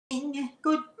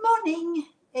Good morning.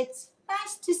 It's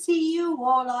nice to see you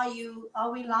all.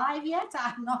 Are we live yet?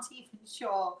 I'm not even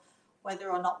sure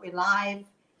whether or not we're live.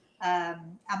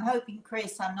 I'm hoping,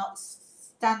 Chris, I'm not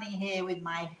standing here with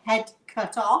my head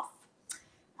cut off.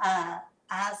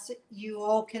 As you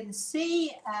all can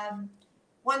see,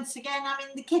 once again, I'm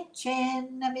in the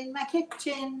kitchen. I'm in my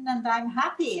kitchen and I'm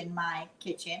happy in my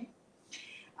kitchen.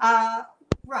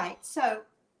 Right, so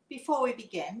before we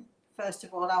begin, first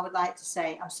of all, I would like to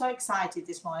say I'm so excited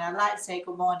this morning. I'd like to say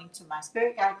good morning to my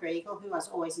spirit guide, Gregor, who as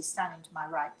always is standing to my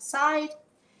right side.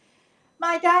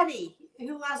 My daddy,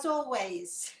 who as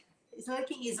always is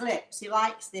licking his lips, he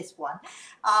likes this one,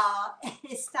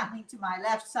 is standing to my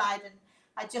left side. And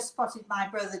I just spotted my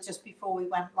brother just before we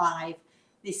went live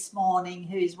this morning,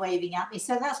 who's waving at me.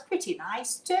 So that's pretty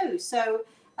nice too. So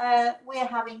we're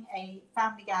having a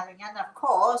family gathering. And of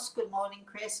course, good morning,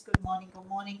 Chris. Good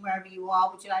morning, wherever you are.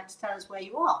 Would you like to tell us where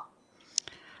you are?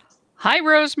 Hi,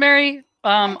 Rosemary.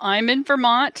 I'm in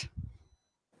Vermont.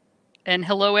 And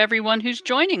hello, everyone who's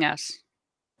joining us.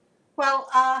 Well,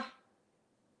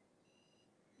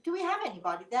 do we have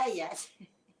anybody there yet?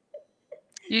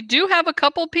 You do have a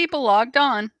couple people logged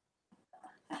on.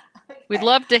 Okay. We'd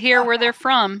love to hear where they're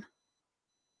from.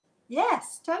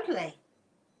 Yes, totally.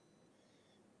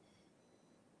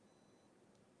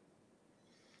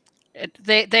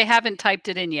 They haven't typed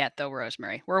it in yet, though,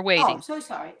 Rosemary. We're waiting. Oh, so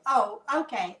sorry. Oh,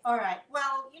 okay. All right.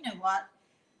 Well, you know what?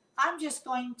 I'm just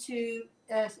going to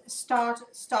start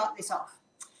this off.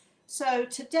 So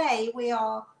today we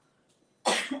are,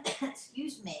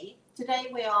 excuse me, today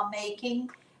we are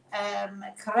making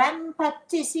crème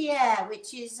pâtissière,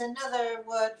 which is another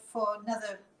word for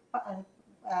another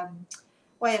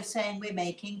way of saying we're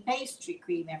making pastry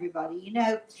cream, everybody. You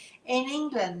know, in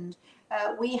England,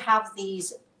 we have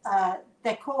these,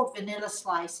 they're called vanilla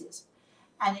slices.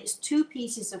 And it's 2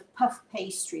 pieces of puff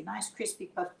pastry, nice crispy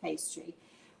puff pastry,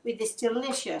 with this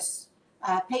delicious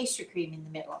pastry cream in the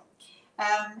middle.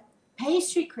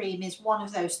 Pastry cream is one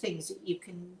of those things that you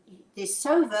can, it's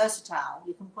so versatile.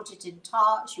 You can put it in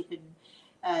tarts, you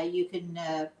can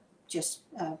just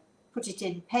put it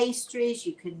in pastries,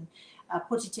 you can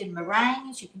put it in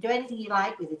meringues, you can do anything you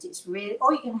like with it. It's really,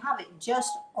 or you can have it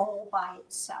just all by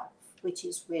itself, which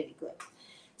is really good.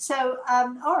 So,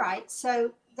 all right,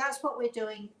 so that's what we're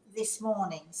doing this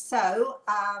morning. So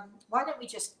why don't we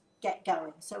just get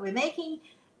going? So we're making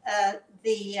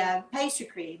the pastry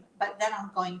cream, but then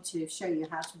I'm going to show you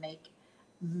how to make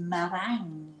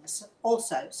meringues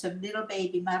also, some little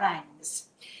baby meringues.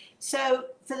 So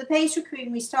for the pastry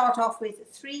cream, we start off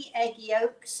with 3 egg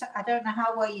yolks. I don't know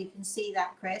how well you can see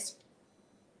that, Chris.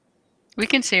 We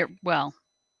can see it well.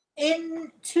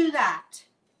 Into that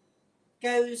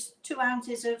goes 2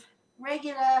 ounces of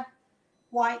regular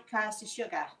white caster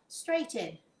sugar, straight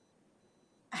in.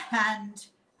 And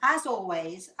as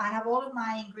always, I have all of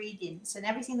my ingredients and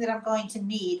everything that I'm going to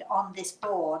need on this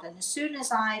board. And as soon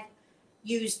as I've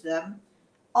used them,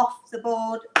 off the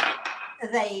board,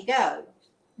 there you go.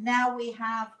 Now we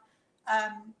have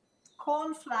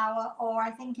corn flour, or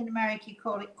I think in America you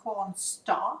call it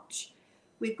cornstarch.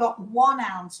 We've got 1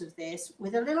 ounce of this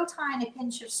with a little tiny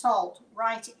pinch of salt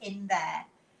right in there.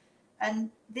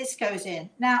 And this goes in.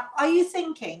 Now, are you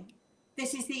thinking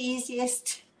this is the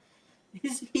easiest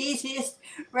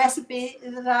recipe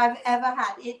that I've ever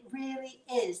had? It really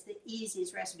is the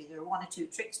easiest recipe. There are 1 or 2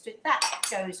 tricks to it. That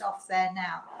goes off there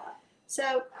now.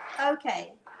 So,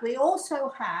 okay, we also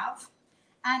have,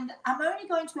 and I'm only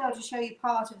going to be able to show you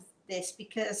part of this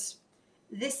because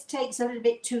this takes a little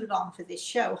bit too long for this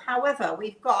show. However,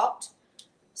 we've got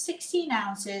 16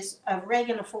 ounces of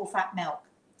regular full-fat milk.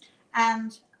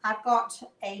 And I've got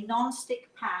a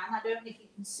non-stick pan. I don't know if you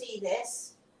can see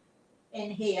this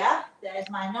in here. There's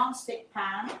my non-stick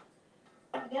pan.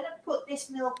 I'm going to put this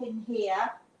milk in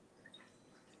here.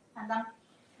 And there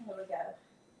we go.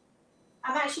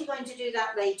 I'm actually going to do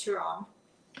that later on.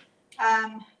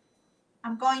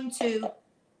 I'm going to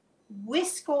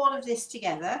whisk all of this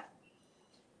together.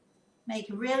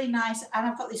 Make a really nice, and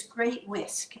I've got this great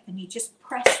whisk, and you just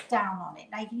press down on it.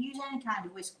 Now you can use any kind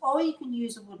of whisk, or you can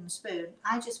use a wooden spoon.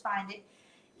 I just find it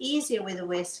easier with a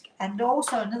whisk. And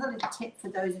also another little tip for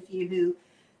those of you who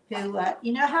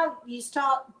you know how you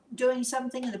start doing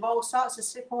something and the bowl starts to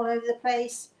slip all over the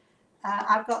place.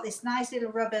 I've got this nice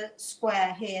little rubber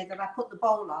square here that I put the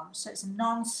bowl on, so it's a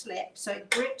non-slip, so it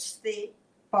grips the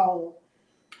bowl.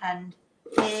 And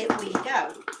here we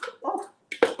go. Oh.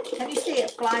 Can you see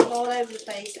it flying all over the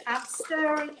place? I'm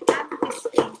stirring and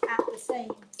whisking at the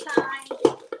same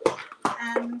time.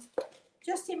 And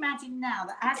just imagine now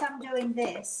that as I'm doing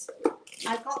this,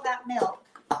 I've got that milk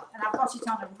and and I've got it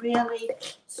on a really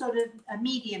sort of a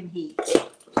medium heat.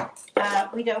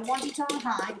 We don't want it on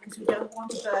high because we don't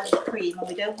want to burn the cream, and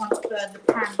we don't want to burn the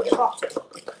pan in the bottom.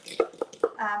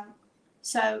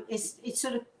 So it's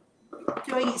sort of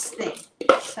doing its thing.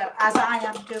 So as I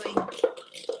am doing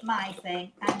my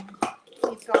thing, and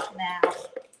we've got now,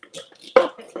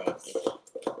 look at this.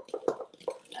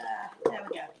 There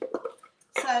we go.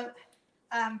 So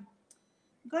I'm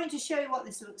going to show you what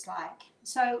this looks like.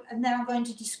 So, and then I'm going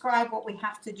to describe what we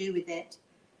have to do with it.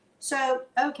 So,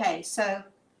 okay, so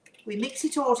we mix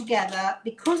it all together.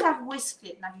 Because I've whisked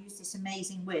it and I've used this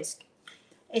amazing whisk,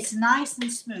 it's nice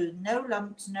and smooth, no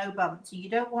lumps, no bumps. You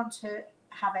don't want to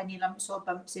have any lumps or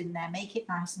bumps in there. Make it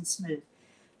nice and smooth.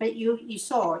 But you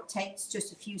saw it takes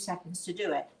just a few seconds to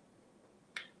do it.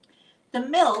 The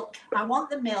milk, I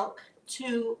want the milk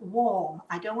to warm.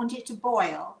 I don't want it to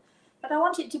boil, but I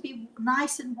want it to be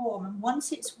nice and warm. And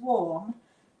once it's warm,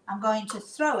 I'm going to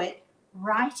throw it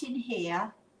right in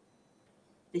here.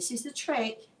 This is the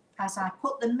trick. As I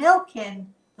put the milk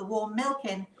in, the warm milk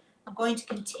in, I'm going to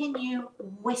continue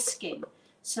whisking.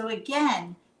 So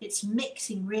again, it's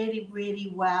mixing really,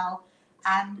 really well.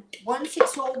 And once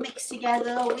it's all mixed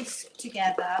together, whisked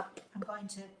together, I'm going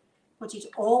to put it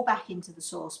all back into the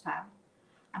saucepan.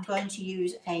 I'm going to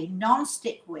use a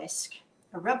non-stick whisk,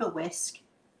 a rubber whisk,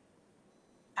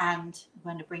 and I'm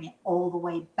going to bring it all the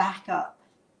way back up,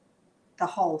 the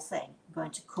whole thing. I'm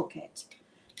going to cook it.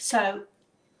 So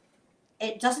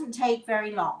it doesn't take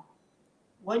very long.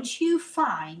 Once you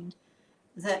find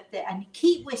that, and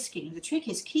keep whisking, the trick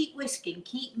is keep whisking,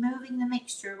 keep moving the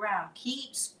mixture around,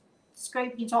 keep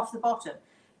scraping it off the bottom,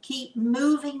 keep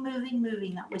moving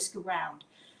that whisk around.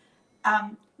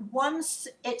 Once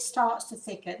it starts to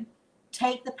thicken,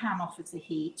 take the pan off of the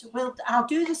heat. I'll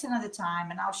do this another time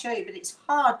and I'll show you, but it's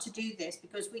hard to do this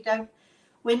because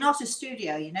we're not a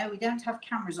studio, you know, we don't have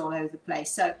cameras all over the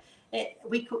place. So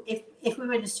we could, if we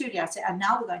were in a studio, I'd say, and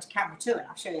now we're going to camera 2 and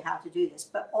I'll show you how to do this.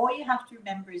 But all you have to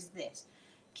remember is this: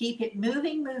 keep it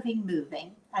moving,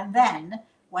 and then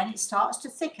when it starts to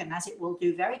thicken, as it will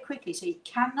do very quickly, so you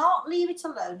cannot leave it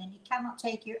alone and you cannot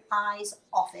take your eyes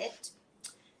off it.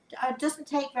 It doesn't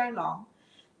take very long.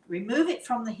 Remove it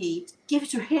from the heat, give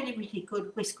it a really, really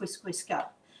good whisk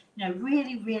up. You know,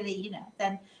 really, really, you know,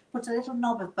 then put a little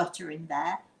knob of butter in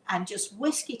there and just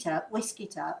whisk it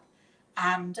up,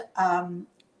 and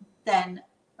then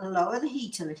lower the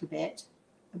heat a little bit,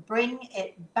 bring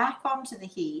it back onto the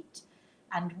heat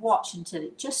and watch until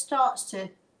it just starts to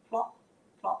plop,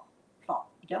 plop, plop.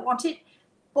 You don't want it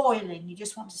boiling, you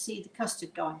just want to see the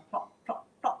custard going plop, plop,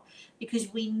 plop,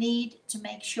 because we need to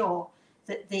make sure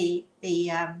that the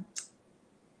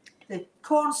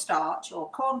cornstarch or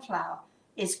corn flour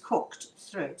is cooked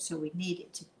through. So we need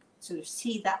it to sort of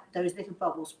see that those little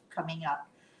bubbles coming up.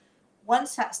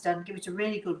 Once that's done, give it a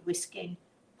really good whisking,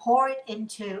 pour it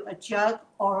into a jug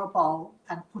or a bowl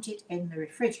and put it in the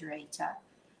refrigerator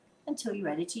until you're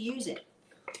ready to use it.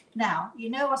 Now, you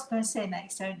know what I'm going to say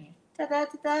next, don't you?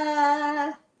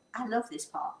 Da-da-da-da! I love this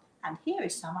part. And here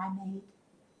is some I made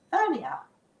earlier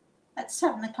at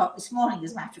 7 o'clock this morning,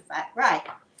 as a matter of fact. Right,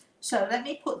 so let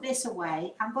me put this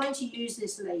away. I'm going to use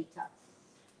this later.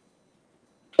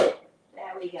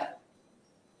 There we go.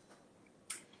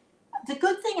 The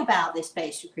good thing about this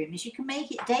pastry cream is you can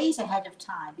make it days ahead of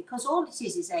time, because all it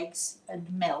is eggs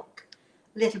and milk,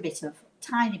 a little bit of,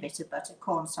 tiny bit of butter,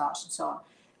 cornstarch and so on.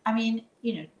 I mean,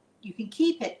 you know, you can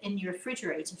keep it in your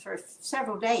refrigerator for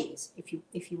several days if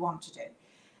you want to do.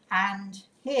 And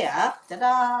here,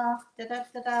 ta-da, da-da,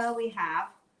 da-da, we have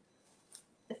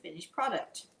the finished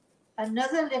product.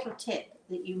 Another little tip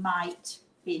that you might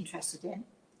be interested in: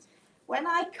 when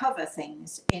I cover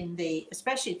things in the,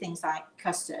 especially things like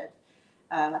custard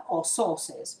or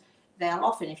sauces, they'll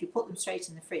often, if you put them straight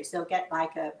in the fridge, they'll get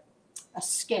like a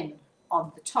skin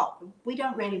on the top. We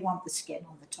don't really want the skin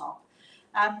on the top.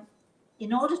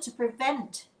 In order to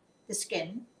prevent the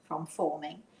skin from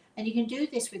forming, and you can do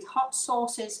this with hot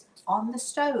sauces on the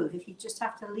stove, if you just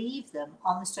have to leave them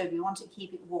on the stove, you want to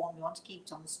keep it warm, you want to keep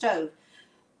it on the stove,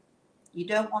 you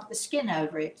don't want the skin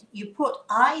over it, you put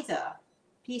either a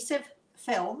piece of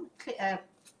film,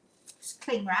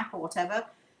 cling wrap or whatever,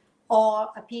 or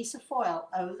a piece of foil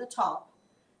over the top,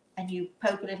 and you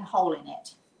poke a little hole in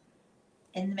it,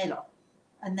 in the middle,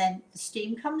 and then the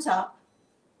steam comes up,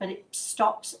 but it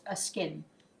stops a skin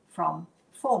from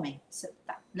forming. So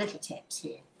that, little tips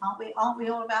here, aren't we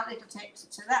all about little tips?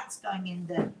 So that's going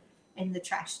in the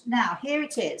trash. Now here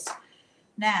it is.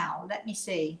 Now let me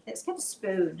see, let's get a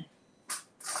spoon.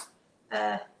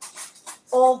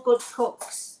 All good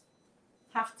cooks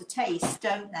have to taste,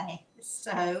 don't they?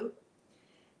 So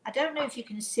I don't know if you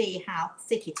can see how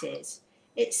thick it is.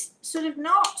 It's sort of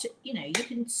not, you know, you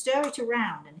can stir it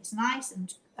around and it's nice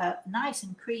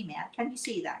and creamy. Can you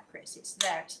see that, Chris? It's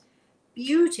there. It's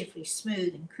beautifully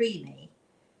smooth and creamy.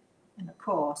 And of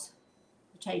course,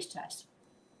 the taste test.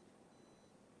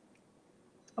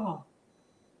 Oh,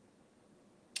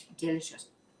 delicious.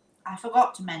 I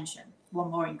forgot to mention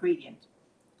one more ingredient.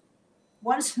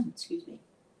 Once, excuse me.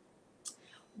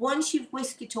 Once you've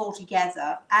whisked it all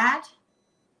together, add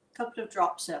a couple of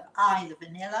drops of either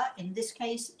vanilla. In this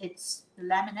case, it's the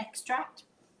lemon extract,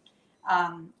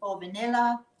 or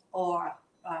vanilla, or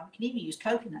you can even use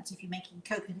coconuts. If you're making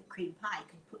coconut cream pie, you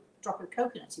can put a drop of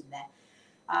coconut in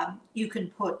there. You can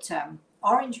put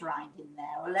orange rind in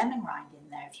there or lemon rind in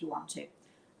there if you want to.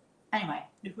 Anyway,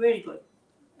 it's really good.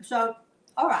 So,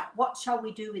 all right, what shall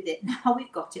we do with it? Now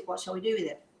we've got it, what shall we do with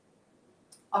it?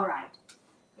 All right,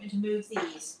 I'm going to move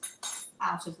these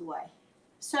out of the way.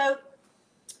 So,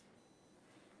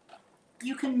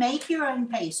 you can make your own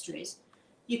pastries,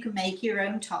 you can make your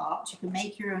own tarts, you can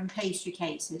make your own pastry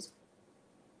cases,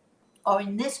 or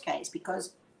in this case,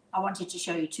 because I wanted to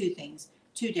show you two things,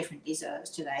 two different desserts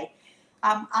today,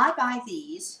 I buy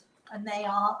these, and they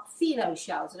are phyllo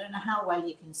shells. I don't know how well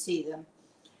you can see them,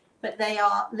 but they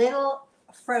are little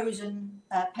frozen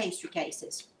pastry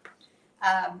cases.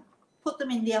 Put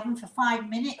them in the oven for 5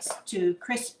 minutes to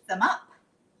crisp them up.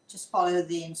 Just follow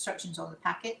the instructions on the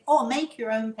packet, or make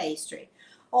your own pastry,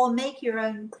 or make your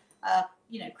own,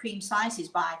 you know, cream slices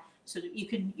by sort of, you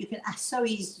can, so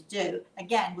easy to do.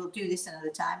 Again, we'll do this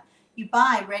another time. You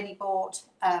buy ready bought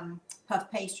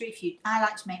puff pastry. I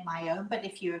like to make my own, but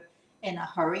if you're in a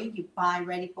hurry, you buy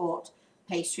ready bought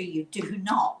pastry. You do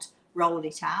not roll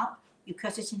it out. You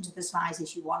cut it into the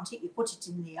sizes you want it. You put it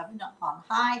in the oven on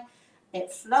high.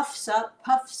 It fluffs up,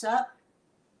 puffs up.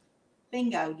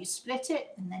 Bingo, you split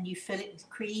it and then you fill it with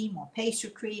cream or pastry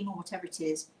cream or whatever it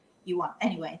is you want.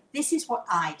 Anyway, this is what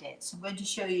I did. So I'm going to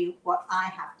show you what I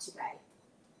have today.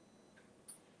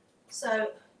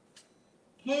 So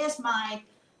here's my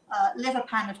liver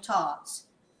pan of tarts.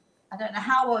 I don't know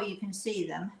how well you can see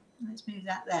them. Let's move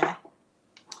that there.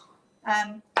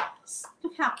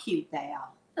 Look how cute they are.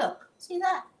 Look, see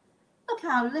that? Look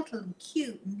how little and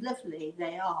cute and lovely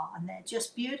they are. And they're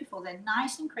just beautiful. They're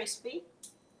nice and crispy.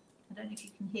 I don't know if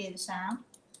you can hear the sound.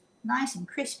 Nice and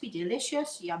crispy,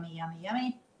 delicious, yummy, yummy,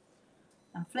 yummy,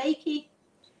 and flaky.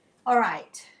 All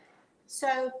right,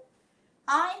 so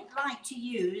I like to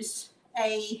use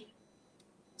a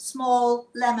small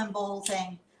lemon ball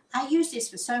thing. I use this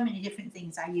for so many different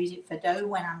things. I use it for dough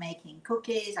when I'm making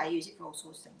cookies. I use it for all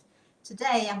sorts of things.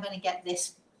 Today I'm going to get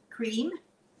this cream.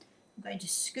 I'm going to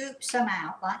scoop some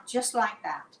out, just like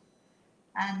that.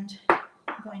 And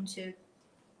I'm going to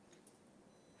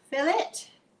fill it.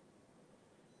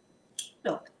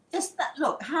 Look,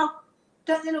 look, how,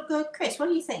 don't they look good? Chris, what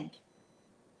do you think?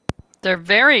 They're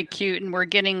very cute, and we're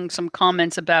getting some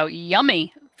comments about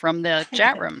yummy from the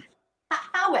chat room.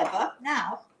 However,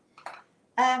 now,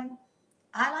 I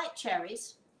like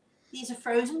cherries. These are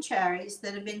frozen cherries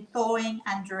that have been thawing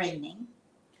and draining.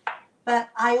 But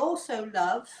I also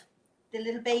love the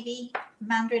little baby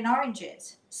mandarin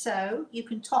oranges. So you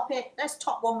can top it. Let's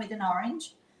top one with an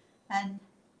orange. And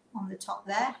on the top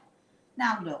there.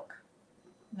 Now look,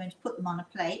 I'm going to put them on a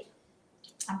plate.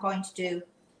 I'm going to do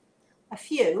a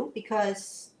few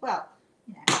because, well,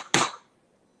 you know,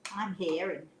 I'm here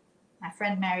and my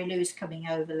friend Mary Lou's coming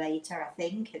over later, I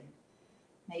think, and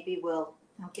maybe I'll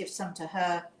give some to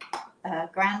her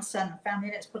grandson and family.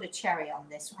 Let's put a cherry on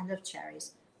this. I love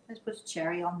cherries. Let's put a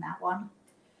cherry on that one.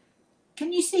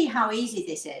 Can you see how easy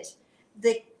this is?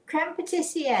 The creme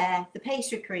patissiere, the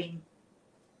pastry cream,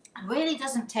 really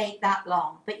doesn't take that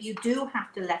long, but you do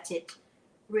have to let it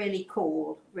really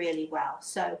cool really well.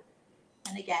 So,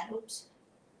 and again, oops,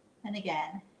 and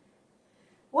again.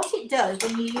 What it does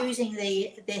when you're using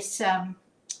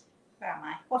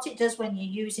what it does when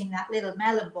you're using that little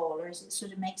melon baller is it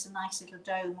sort of makes a nice little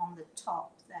dome on the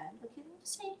top there. Look at it,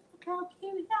 see, look how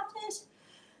cute that is.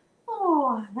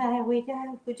 Oh, there we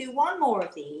go. We'll do one more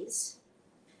of these,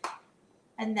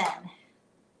 and then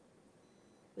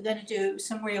we're going to do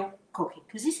some real cooking,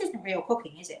 because this isn't real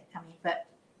cooking, is it? I mean, but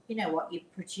you know what, you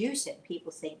produce it,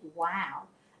 people think, wow.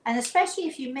 And especially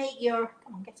if you make your,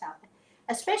 come on, get out there.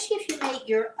 Especially if you make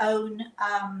your own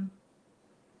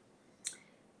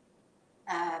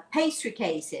pastry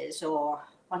cases or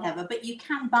whatever, but you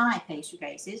can buy pastry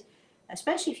cases,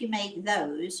 especially if you make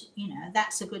those, you know,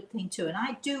 that's a good thing too. And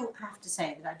I do have to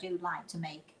say that I do like to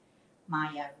make my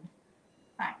own.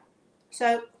 Right,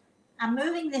 so I'm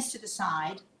moving this to the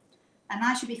side, and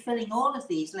I should be filling all of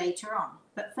these later on.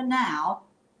 But for now,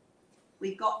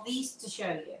 we've got these to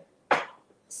show you.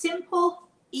 Simple,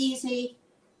 easy,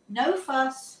 no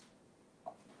fuss.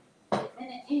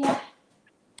 Minute here.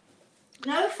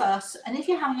 No fuss. And if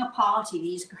you're having a party,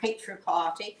 these are great for a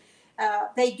party.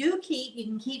 They do keep, you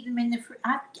can keep them in the fridge.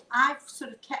 I've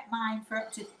sort of kept mine for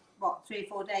up to, what, 3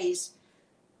 or 4 days,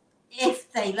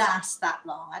 if they last that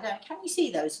long. I don't, can you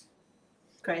see those,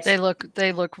 Chris? They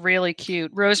look really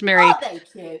cute. Rosemary. Are they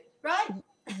cute? Right?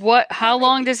 How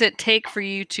long does it take for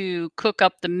you to cook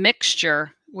up the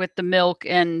mixture with the milk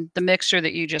and the mixture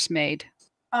that you just made?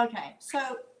 Okay,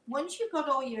 so once you've got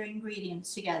all your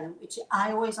ingredients together, which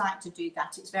I always like to do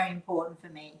that, it's very important for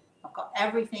me. I've got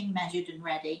everything measured and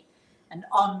ready and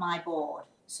on my board,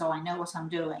 so I know what I'm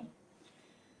doing.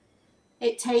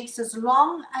 It takes as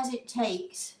long as it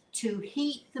takes to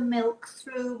heat the milk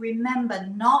through, remember,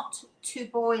 not to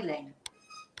boiling.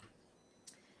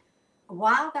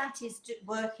 While that is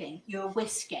working, you're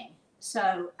whisking.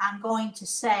 So I'm going to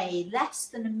say less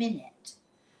than a minute.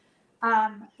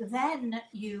 Then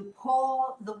you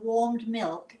pour the warmed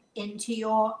milk into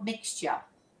your mixture,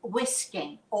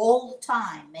 whisking all the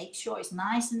time. Make sure it's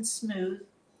nice and smooth,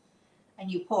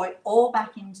 and you pour it all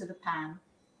back into the pan.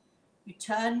 You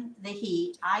turn the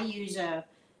heat. I use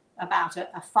about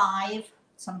a 5,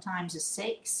 sometimes a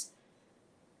 6.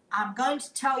 I'm going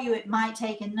to tell you it might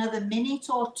take another minute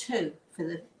or 2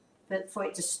 for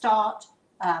it to start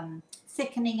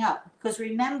thickening up, because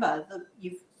remember that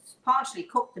you've partially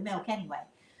cooked the milk anyway,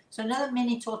 so another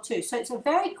minute or 2. So it's a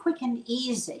very quick and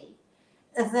easy.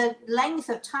 The length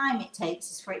of time it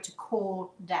takes is for it to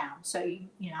cool down. So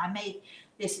you know, I made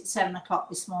this at 7 o'clock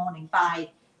this morning. By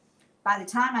the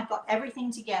time I got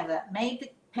everything together, made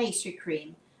the pastry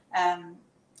cream,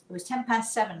 it was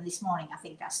 7:10 this morning, I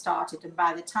think I started, and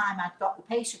by the time I'd got the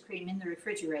pastry cream in the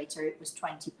refrigerator, it was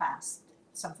 20 past,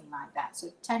 something like that.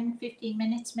 So 10-15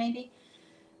 minutes maybe.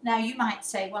 Now you might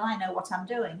say, well, I know what I'm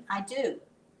doing. I do.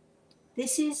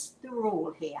 This is the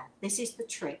rule here. This is the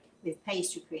trick with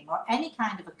pastry cream or any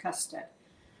kind of a custard.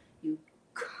 You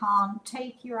can't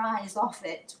take your eyes off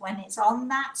it. When it's on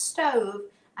that stove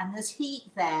and there's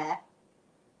heat there,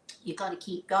 you've got to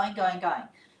keep going, going, going.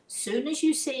 Soon as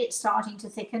you see it starting to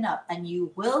thicken up, and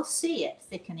you will see it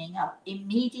thickening up,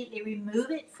 immediately remove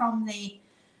it from the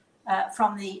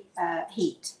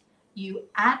heat. You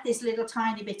add this little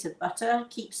tiny bit of butter,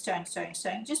 keep stirring, stirring,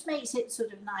 stirring. Just makes it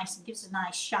sort of nice and gives a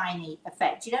nice shiny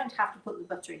effect. You don't have to put the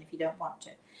butter in if you don't want to.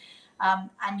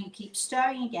 And you keep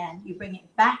stirring again. You bring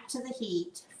it back to the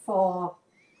heat for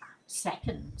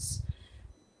seconds.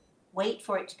 Wait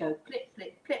for it to go clip,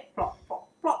 clip, clip, plop, plop,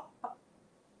 plop, plop.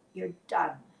 You're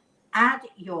done. Add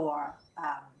your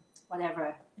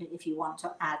whatever, if you want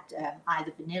to add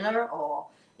either vanilla, or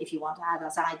if you want to add,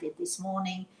 as I did this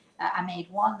morning, I made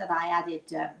one that I added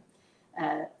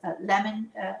lemon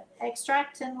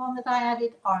extract, and one that I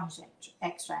added orange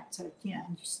extract. So, you know,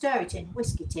 and you stir it in,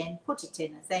 whisk it in, put it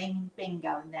in a thing,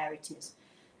 bingo, and there it is.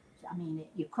 I mean,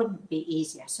 you couldn't be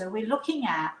easier. So we're looking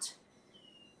at,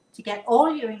 to get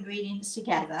all your ingredients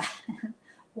together,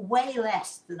 way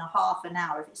less than a half an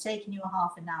hour. If it's taking you a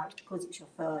half an hour, it's because it's your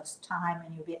first time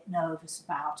and you're a bit nervous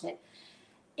about it.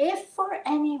 If for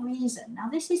any reason, now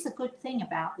this is the good thing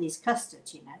about these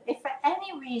custards, you know, if for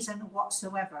any reason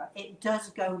whatsoever it does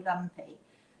go lumpy,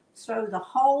 throw the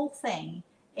whole thing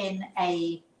in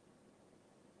a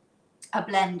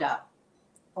blender,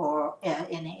 or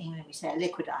in England we say a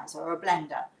liquidizer or a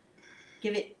blender.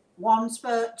 Give it 1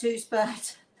 spurt, 2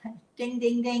 spurts, ding,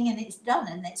 ding, ding, and it's done,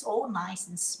 and it's all nice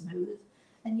and smooth,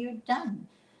 and you're done.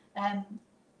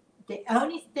 The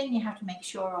only thing you have to make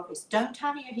sure of is don't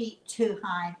have your heat too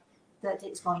high that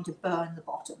it's going to burn the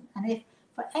bottom. And if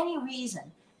for any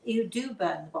reason you do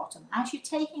burn the bottom, as you're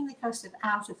taking the custard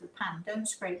out of the pan, don't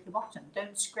scrape the bottom.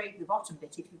 Don't scrape the bottom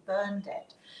bit if you burned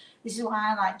it. This is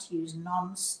why I like to use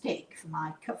non-stick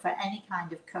for any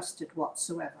kind of custard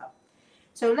whatsoever.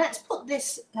 So let's put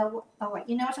this, oh wait,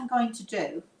 you know what I'm going to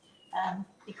do?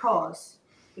 Because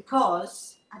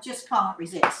I just can't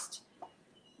resist.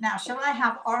 Now, shall I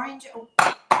have orange,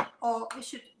 or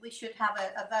we should have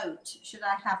a vote? Should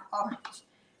I have orange?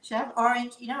 Should I have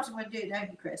orange? You know what I'm going to do, don't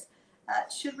you, Chris?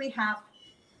 Should we have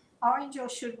orange, or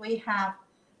should we have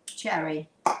cherry?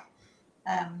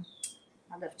 I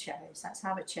love cherries. Let's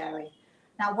have a cherry.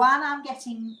 Now, while I'm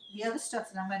getting the other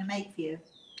stuff that I'm going to make for you,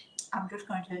 I'm just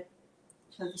going to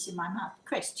throw this in my mouth.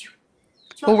 Chris,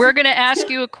 well, we're going to ask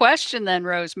you a question then,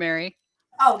 Rosemary.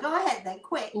 Oh, go ahead then,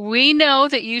 quick. We know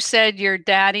that you said your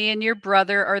daddy and your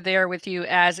brother are there with you,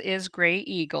 as is Grey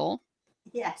Eagle.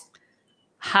 Yes.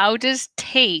 How does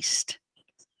taste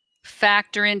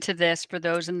factor into this for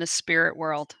those in the spirit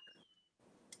world?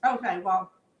 Okay,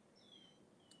 well,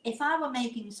 if I were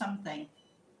making something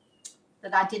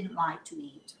that I didn't like to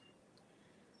eat,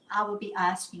 I would be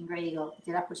asking Gregor,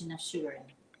 did I put enough sugar in?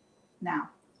 Now,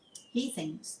 he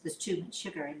thinks there's too much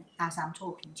sugar in as I'm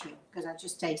talking to you, because I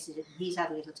just tasted it and he's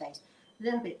had a little taste. A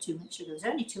little bit too much sugar. There's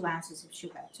only 2 ounces of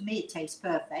sugar. To me, it tastes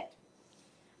perfect.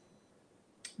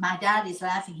 My dad is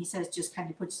laughing. He says, just kind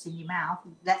of put it in your mouth.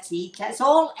 Let's eat. Let's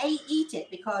all eat it,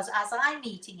 because as I'm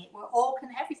eating it,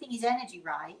 everything is energy,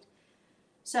 right?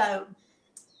 So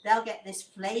they'll get this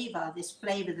flavor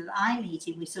that I'm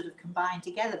eating, we sort of combine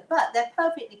together. But they're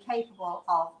perfectly capable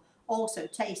of also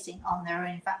tasting on their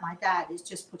own. In fact, my dad has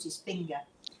just put his finger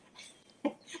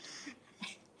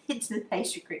into the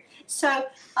pastry cream. So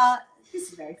this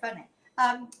is very funny.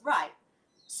 Right.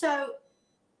 So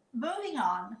moving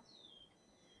on,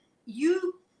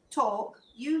 you talk,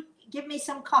 you give me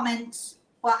some comments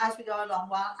as we go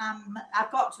along.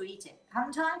 I've got to eat it.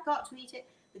 Haven't I got to eat it?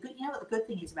 You know what the good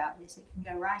thing is about this? It can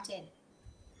go right in.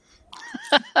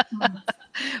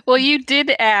 Well, you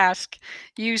did ask.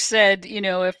 You said,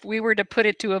 if we were to put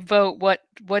it to a vote, what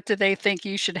do they think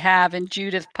you should have? And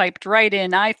Judith piped right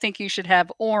in, I think you should have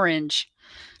orange.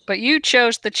 But you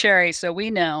chose the cherry, so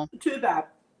we know. Too bad.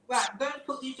 Right, I'm going to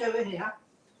put these over here.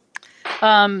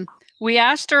 We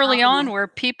asked early on where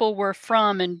people were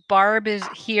from, and Barb is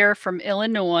here from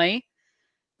Illinois.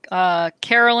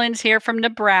 Carolyn's here from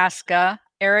Nebraska.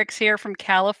 Eric's here from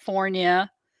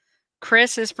California.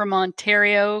 Chris is from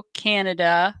Ontario,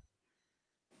 Canada.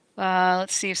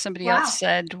 Let's see if somebody else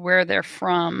said where they're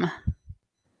from.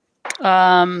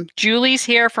 Julie's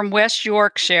here from West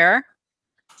Yorkshire.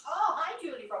 Oh, hi,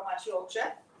 Julie from West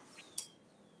Yorkshire.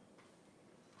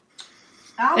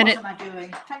 Now, what am I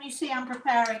doing? Can you see I'm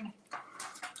preparing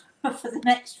for the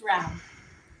next round?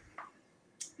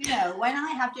 When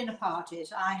I have dinner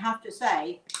parties, I have to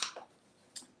say,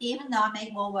 even though I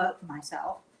make more work for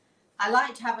myself, I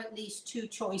like to have at least 2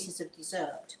 choices of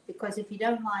dessert, because if you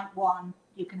don't like one,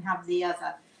 you can have the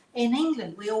other. In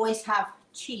England, we always have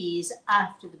cheese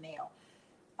after the meal.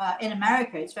 In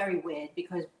America, it's very weird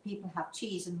because people have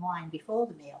cheese and wine before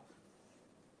the meal.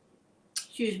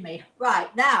 Excuse me.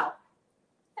 Right, now,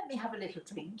 let me have a little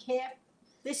drink here.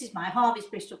 This is my Harvey's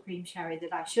Bristol Cream Sherry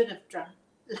that I should have drunk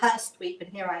last week, but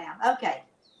here I am. Okay.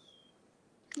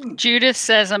 Judith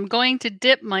says, I'm going to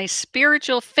dip my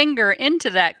spiritual finger into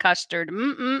that custard.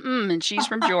 And she's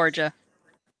from Georgia.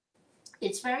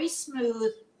 It's very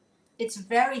smooth. It's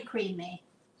very creamy.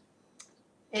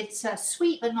 It's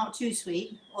sweet, but not too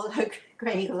sweet, although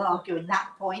Greg will argue at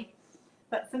that point.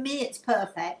 But for me, it's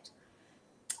perfect.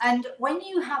 And when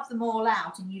you have them all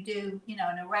out and you do,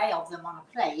 an array of them on a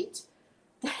plate,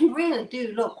 they really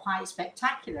do look quite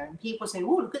spectacular. And people say,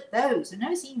 oh, look at those. I've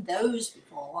never seen those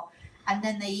before. And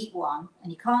then they eat one,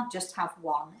 and you can't just have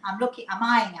one. I'm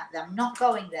eyeing at them, not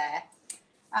going there.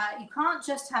 You can't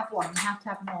just have one, you have to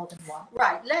have more than one.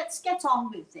 Right, let's get on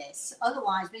with this.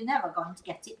 Otherwise, we're never going to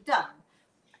get it done.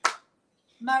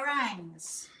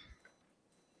 Meringues.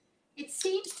 It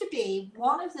seems to be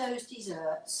one of those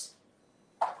desserts.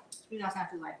 It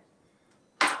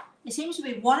seems to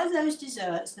be one of those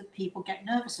desserts that people get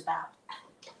nervous about.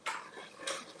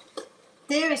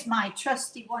 There is my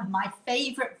trusty one, my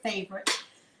favorite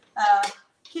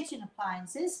kitchen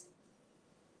appliances.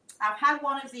 I've had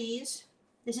one of these.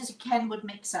 This is a Kenwood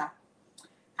mixer,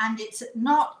 and it's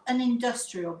not an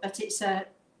industrial, but it's a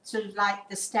sort of like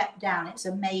the step down. It's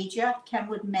a major,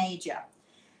 Kenwood major,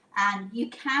 and you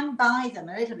can buy them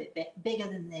a little bit bigger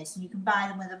than this, and you can buy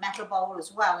them with a metal bowl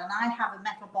as well. And I have a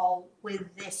metal bowl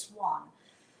with this one.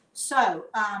 So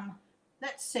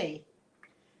let's see.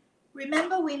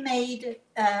 Remember we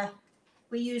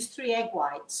used 3 egg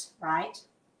whites, right?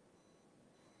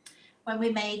 When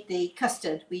we made the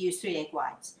custard, we used 3 egg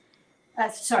whites.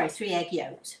 3 egg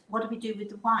yolks. What do we do with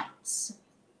the whites?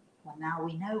 Well, now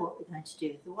we know what we're going to do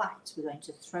with the whites. We're going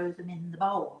to throw them in the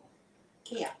bowl.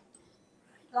 Here,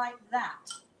 like that.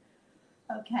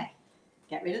 Okay,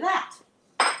 get rid of that.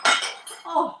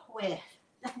 Oh,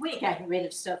 we're getting rid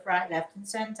of stuff right, left and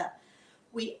centre.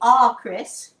 We are,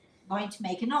 Chris, going to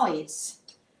make a noise.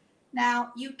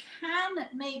 Now, you can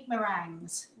make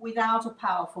meringues without a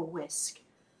powerful whisk,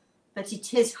 but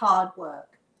it is hard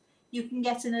work. You can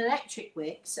get an electric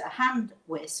whisk, a hand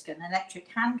whisk, an electric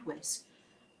hand whisk.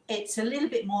 It's a little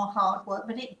bit more hard work,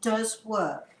 but it does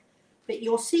work. But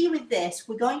you'll see with this,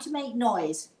 we're going to make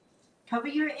noise. Cover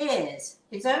your ears.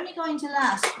 It's only going to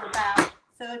last for about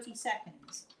 30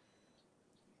 seconds.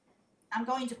 I'm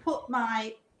going to put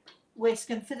my whisk,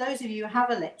 and for those of you who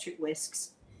have electric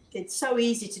whisks, it's so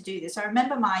easy to do this. I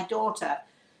remember my daughter,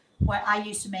 where I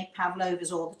used to make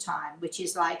pavlovas all the time, which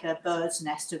is like a bird's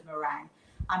nest of meringue.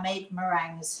 I made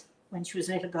meringues when she was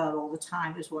a little girl all the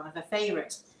time. It was one of her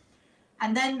favorites.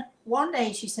 And then one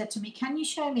day she said to me, can you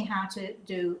show me how to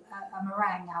do a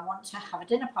meringue? I want to have a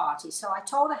dinner party. So I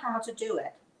told her how to do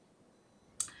it.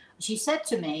 She said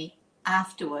to me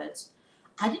afterwards,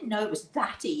 I didn't know it was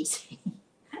that easy.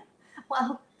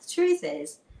 Well, the truth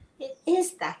is, it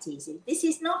is that easy. This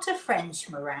is not a French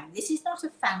meringue. This is not a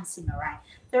fancy meringue.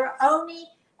 There are only,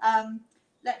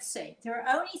 let's see, there are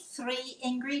only 3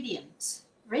 ingredients.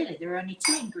 Really, there are only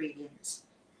 2 ingredients.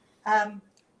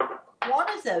 One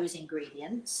of those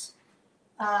ingredients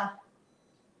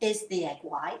is the egg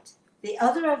white. The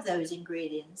other of those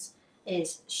ingredients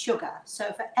is sugar.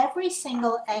 So for every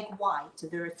single egg white,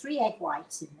 there are 3 egg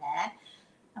whites in there.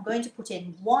 I'm going to put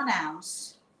in 1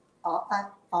 ounce of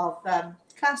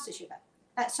custard sugar.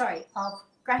 Of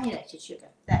granulated sugar.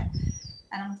 There.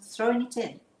 And I'm throwing it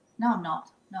in. No, I'm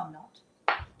not. No, I'm not.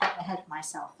 Get ahead of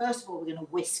myself. First of all, we're going to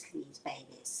whisk these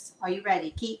babies. Are you ready?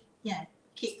 Keep,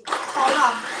 hold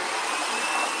on.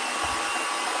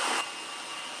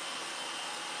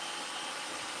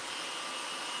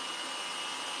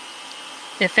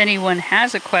 If anyone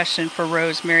has a question for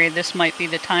Rosemary, this might be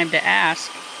the time to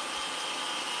ask. I'm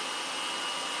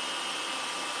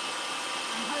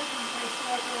hoping they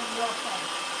circle on your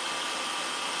face.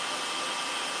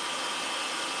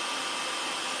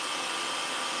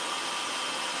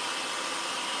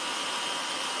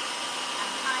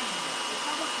 I'm timing it. You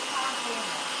probably can't hear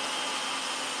me.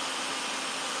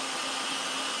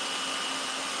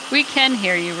 We can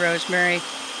hear you, Rosemary.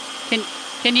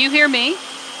 Can you hear me?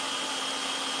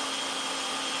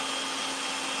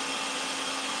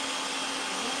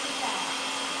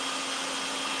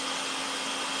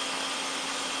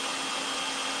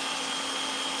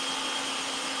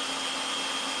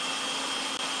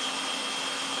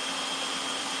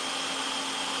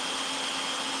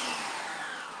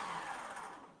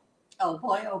 Oh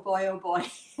boy, oh boy, oh boy.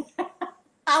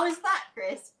 How is that,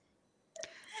 Chris?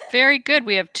 Very good.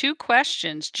 We have 2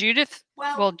 questions. Judith.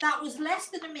 Well, that was less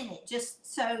than a minute,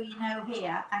 just so you know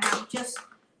here. And I'm just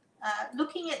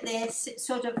looking at this. It's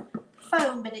sort of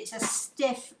foam, but it's a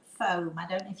stiff foam. I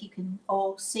don't know if you can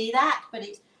all see that, but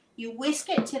you whisk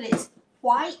it till it's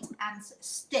white and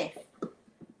stiff.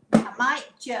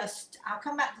 I'll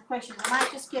come back to the question. I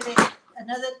might just give it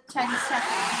another 10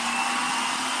 seconds.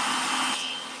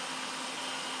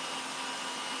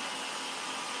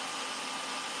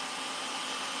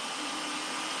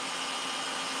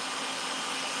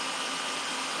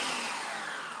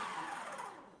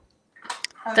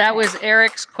 Okay. That was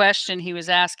Eric's question. He was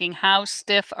asking, how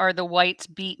stiff are the whites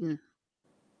beaten?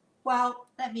 Well,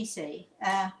 let me see.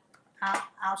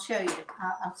 I'll show you.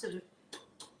 I'll sort of,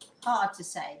 hard to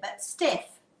say, but stiff.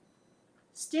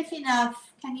 Stiff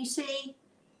enough. Can you see?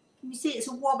 Can you see it's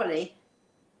wobbly?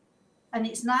 And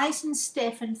it's nice and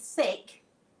stiff and thick,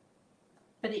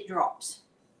 but it drops.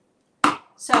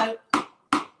 So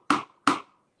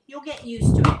you'll get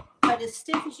used to it, but as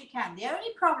stiff as you can. The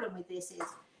only problem with this is,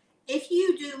 if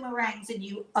you do meringues and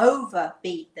you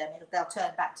overbeat them, they'll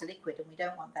turn back to liquid, and we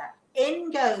don't want that.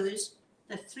 In goes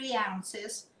the 3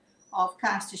 ounces of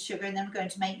caster sugar, and then we're going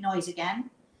to make noise again.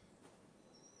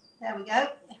 There we go.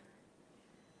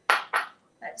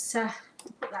 Let's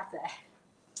put that there.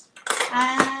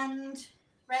 And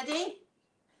ready?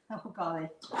 Oh, golly.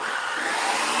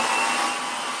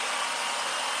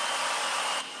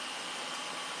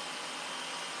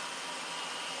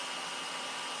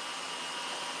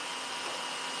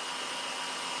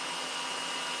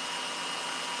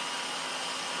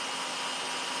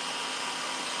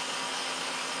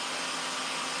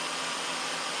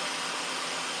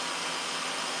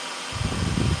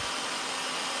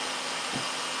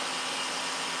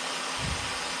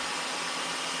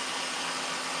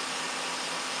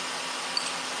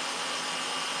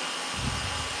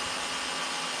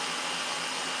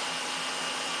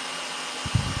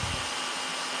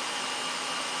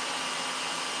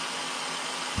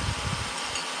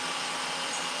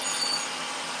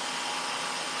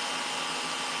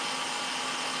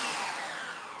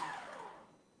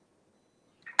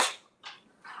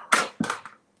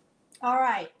 All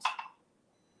right.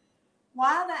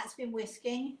 While that's been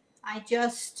whisking, I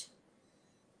just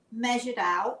measured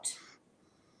out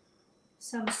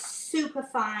some super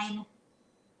fine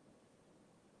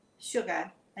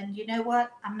sugar. And you know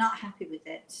what? I'm not happy with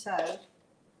it. So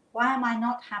why am I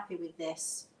not happy with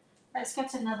this? Let's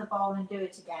get another bowl and do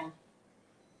it again.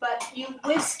 But you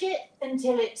whisk it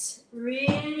until it's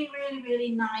really, really,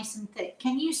 really nice and thick.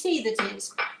 Can you see that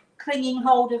it's clinging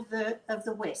hold of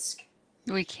the whisk?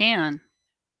 We can.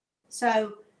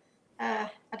 So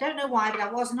I don't know why, but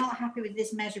I was not happy with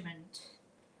this measurement.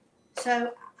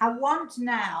 So I want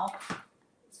now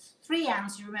 3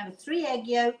 ounces, remember 3 egg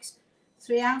yolks,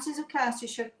 3 ounces of custard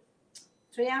sugar,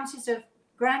 3 ounces of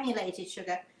granulated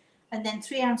sugar, and then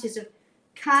 3 ounces of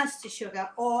custard sugar,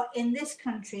 or in this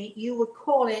country you would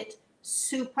call it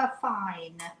super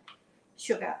fine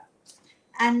sugar.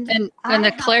 And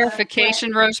the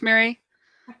clarification, Rosemary,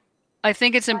 I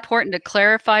think it's important to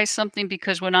clarify something,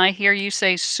 because when I hear you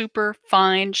say super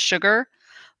fine sugar,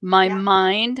 my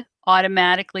mind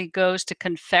automatically goes to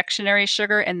confectionery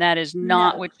sugar, and that is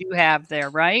not what you have there,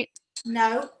 right?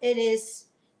 No, it is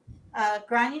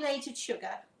granulated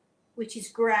sugar, which is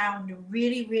ground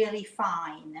really, really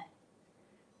fine.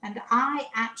 And I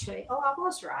actually, oh, I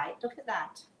was right. Look at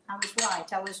that. I was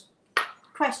right. I was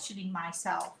questioning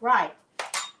myself. Right.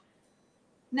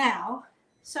 Now,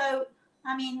 so,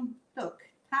 I mean, look,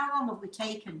 how long have we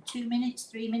taken? 2 minutes,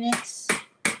 3 minutes?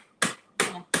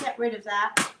 Yeah, get rid of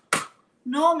that.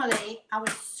 Normally, I would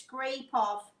scrape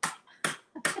off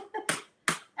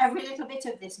every little bit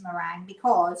of this meringue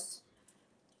because,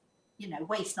 you know,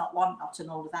 waste not, want not, and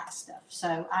all of that stuff.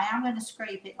 So I am going to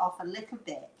scrape it off a little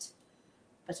bit,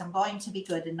 but I'm going to be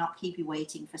good and not keep you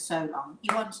waiting for so long.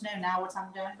 You want to know now what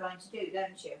I'm going to do,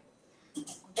 don't you? I'm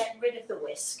getting rid of the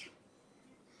whisk.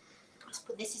 Let's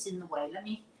put this is in the way. Let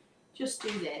me just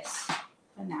do this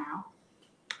for now.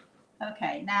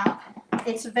 Okay, now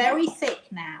it's very thick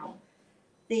now.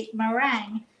 The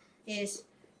meringue is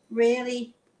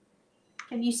really,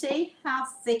 can you see how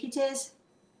thick it is?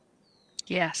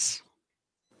 Yes.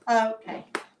 Okay,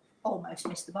 almost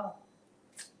missed the bowl.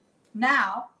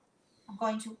 Now I'm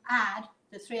going to add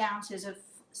the 3 ounces of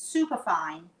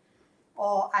superfine,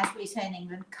 or as we say in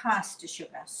England, custard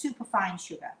sugar, superfine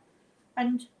sugar.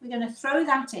 And we're going to throw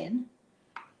that in.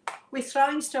 We're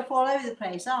throwing stuff all over the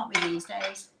place, aren't we, these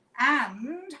days?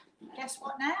 And guess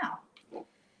what now?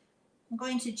 I'm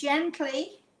going to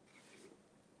gently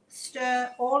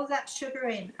stir all of that sugar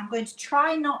in. I'm going to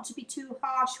try not to be too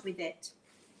harsh with it.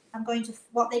 I'm going to,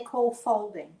 what they call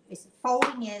folding.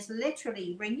 Folding is literally,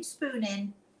 you bring your spoon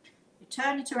in, you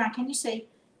turn it around, can you see?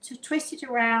 To twist it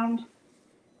around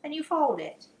and you fold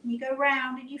it. And you go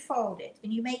round and you fold it.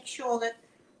 And you make sure that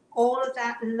all of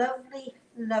that lovely,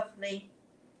 lovely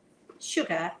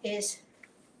sugar is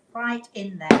right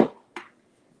in there.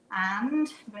 And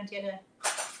I'm going to get a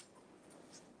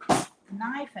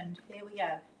knife, and here we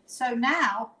go. So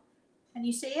now, can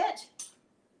you see it?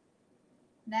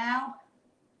 Now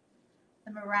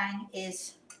the meringue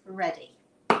is ready.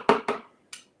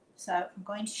 So I'm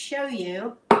going to show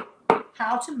you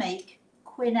how to make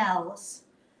quenelles.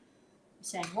 You're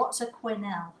saying, what's a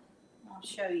quenelle? I'll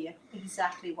show you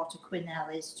exactly what a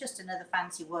quenelle is. Just another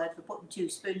fancy word for putting 2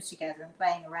 spoons together and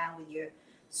playing around with your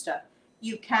stuff.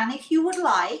 You can, if you would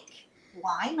like.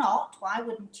 Why not? Why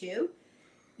wouldn't you?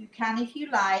 You can, if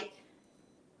you like,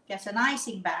 get an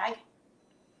icing bag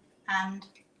and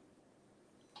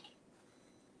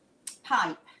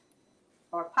pipe,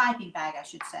 or a piping bag, I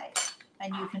should say,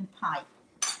 and you can pipe.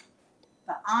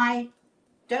 But I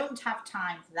don't have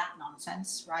time for that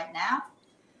nonsense right now.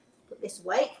 Put this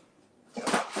away.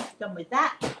 Done with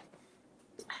that.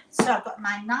 So I've got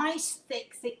my nice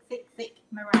thick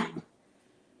meringue.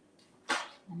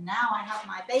 And now I have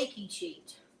my baking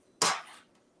sheet.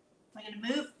 I'm going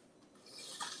to move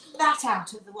that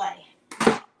out of the way.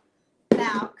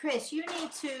 Now, Chris, you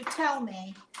need to tell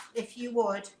me, if you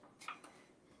would,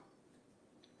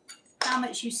 how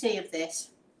much you see of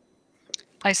this.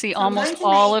 I see almost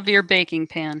all of your baking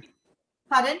pan.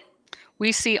 Pardon?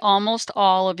 We see almost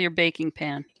all of your baking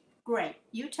pan. Great.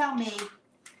 You tell me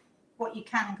what you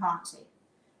can and can't see.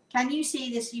 Can you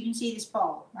see this? You can see this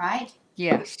bowl, right?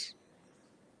 Yes.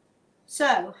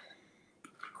 So,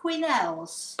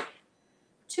 quenelles,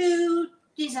 2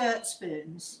 dessert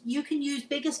spoons. You can use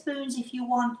bigger spoons if you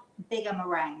want bigger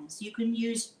meringues. You can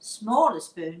use smaller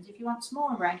spoons if you want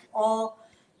smaller meringues, or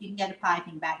you can get a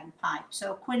piping bag and pipe.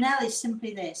 So a quenelle is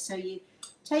simply this. So you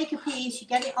take a piece, you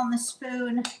get it on the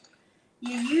spoon.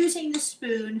 You're using the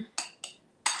spoon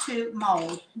to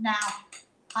mold. Now,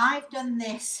 I've done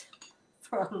this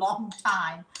for a long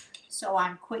time, so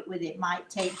I'm quick with it. Might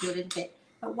take you a little bit.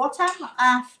 But what I'm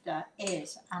after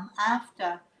is, I'm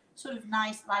after sort of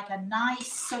nice, like a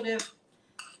nice sort of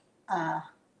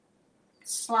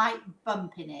slight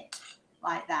bump in it,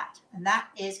 like that. And that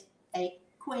is a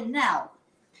quenelle.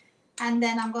 And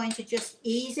then I'm going to just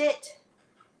ease it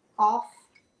off.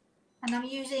 And I'm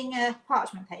using a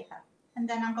parchment paper. And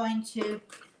then I'm going to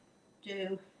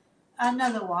do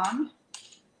another one.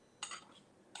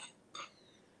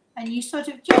 And you sort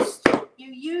of just,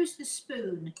 you use the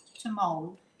spoon to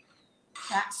mold.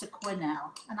 That's a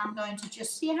quenelle. And I'm going to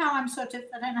just see how I'm sort of,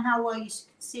 I don't know how well you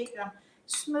see it, I'm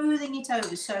smoothing it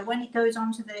over. So when it goes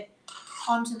onto the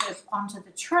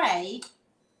tray,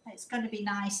 it's going to be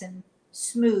nice and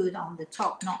smooth on the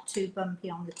top, not too bumpy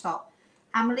on the top.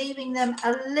 I'm leaving them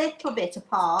a little bit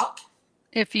apart.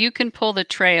 If you can pull the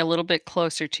tray a little bit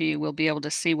closer to you, we'll be able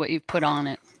to see what you've put on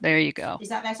it. There you go. Is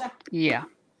that better? Yeah.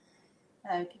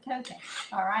 Okay.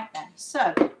 All right then.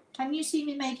 So, can you see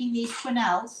me making these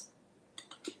quenelles?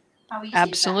 How easy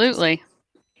Absolutely. is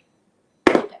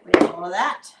that? Get rid of all of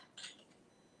that.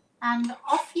 And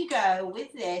off you go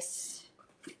with this.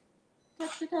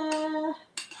 Da-da-da.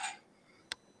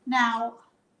 Now,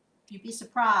 you'd be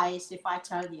surprised if I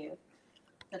tell you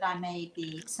that I made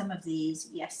some of these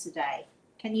yesterday.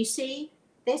 Can you see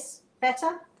this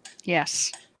better?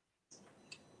 Yes.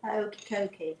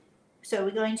 Okay. So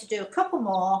we're going to do a couple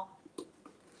more,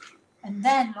 and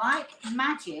then, like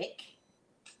magic,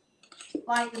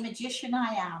 like the magician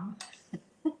I am.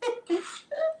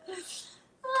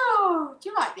 Oh, do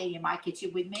you like being in my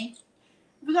kitchen with me?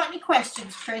 Have you got any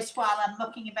questions, Chris, while I'm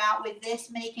looking about with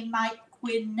this, making my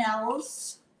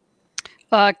quenelles?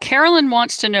 Carolyn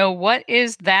wants to know, what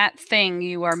is that thing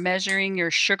you are measuring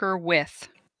your sugar with?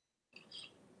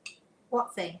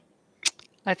 What thing?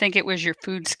 I think it was your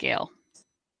food scale.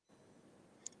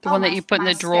 The one that you put in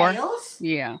the drawer? Scales?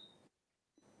 Yeah.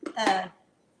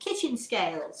 Kitchen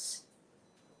scales.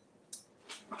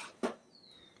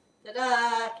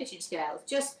 Ta-da! Kitchen scales.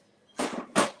 Just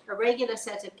a regular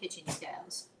set of kitchen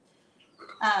scales.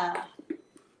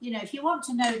 If you want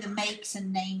to know the makes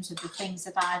and names of the things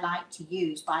that I like to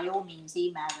use, by all means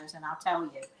email us and I'll tell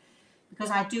you. Because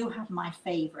I do have my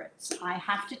favourites. I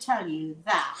have to tell you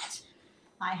that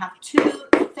I have two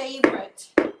favourite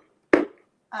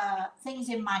things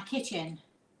in my kitchen,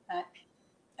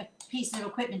 pieces of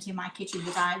equipment in my kitchen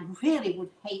that I really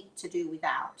would hate to do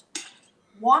without.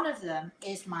 One of them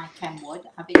is my Kenwood.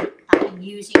 I've been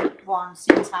using one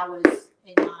since I was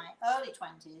in my early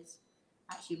 20s.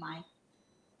 Actually, my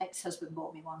ex-husband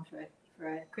bought me one for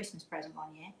a Christmas present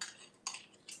one year.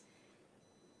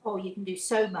 Oh, you can do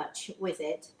so much with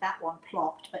it. That one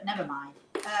plopped, but never mind.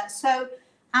 So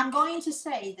I'm going to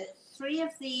say that 3 of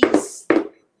these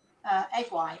egg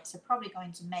whites are probably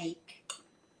going to make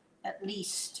at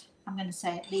least 8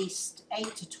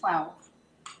 to 12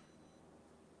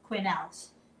 quenelles.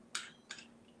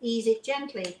 Ease it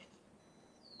gently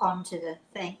onto the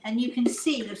thing, and you can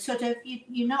see the sort of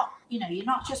you're not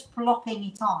just plopping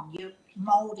it on, you're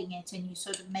molding it, and you're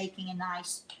sort of making a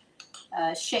nice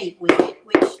shape with it,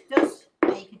 which does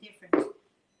make a difference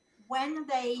when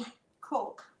they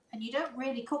cook. And you don't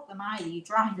really cook them either, you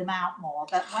dry them out more,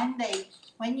 but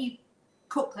when you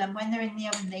cook them, when they're in the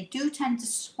oven, they do tend to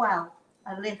swell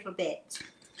a little bit,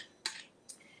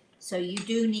 so you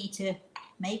do need to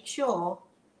make sure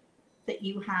that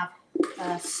you have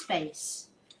space.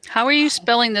 How are you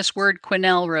spelling this word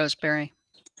quenelle, Rosemary?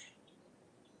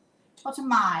 What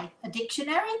am I? A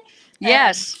dictionary?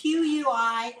 Yes.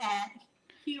 Q-U-I-N-E-L-L-E.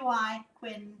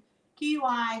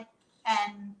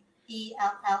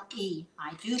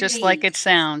 I do Just believe. like it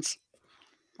sounds.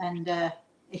 And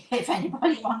if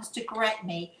anybody wants to correct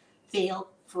me, feel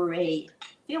free.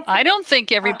 I don't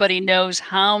think everybody knows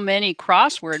how many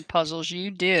crossword puzzles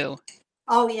you do.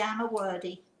 Oh yeah, I'm a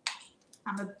wordy.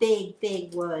 I'm a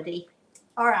big wordy.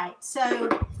 All right, so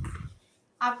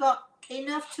I've got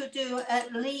enough to do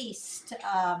at least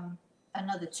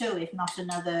another 2, if not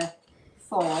another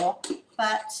 4.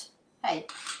 But hey,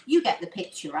 you get the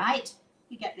picture, right?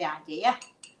 You get the idea.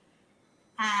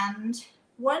 And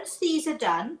once these are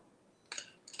done,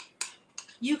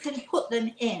 you can put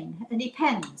them in. It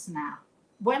depends now.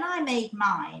 When I made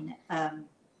mine,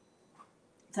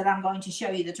 that I'm going to show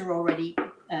you that are already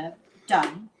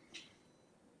done,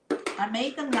 I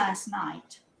made them last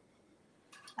night,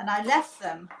 and I left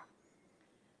them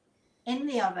in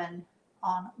the oven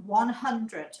on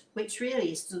 100, which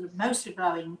really is sort of mostly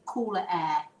blowing cooler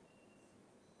air.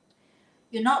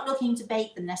 You're not looking to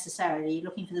bake them necessarily, you're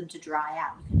looking for them to dry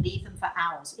out. You can leave them for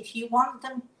hours. If you want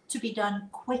them to be done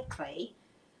quickly,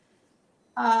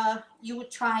 you would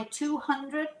try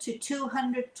 200 to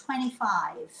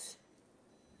 225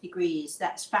 degrees,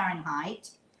 that's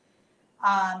Fahrenheit.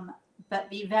 But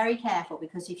be very careful,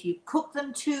 because if you cook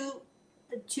them too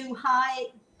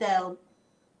high, they'll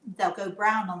go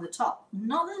brown on the top.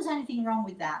 Not that there's anything wrong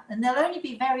with that, and they'll only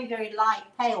be very light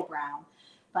pale brown,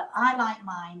 but I like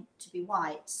mine to be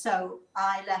white. So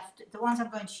I left the ones I'm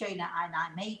going to show you now, and I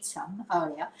made some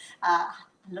earlier. I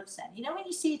love saying, when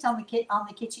you see it on the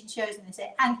kitchen shows and they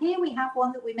say, and here we have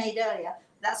one that we made earlier.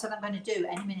 That's what I'm going to do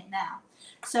any minute now.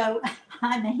 So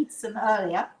I made some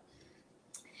earlier,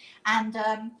 and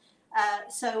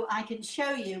so I can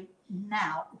show you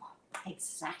now.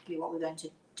 exactly what we're going to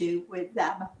do with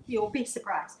them. You'll be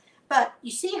surprised. But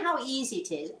you see how easy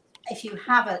it is. If you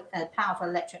have a powerful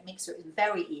electric mixer, it's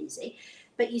very easy.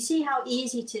 But you see how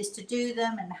easy it is to do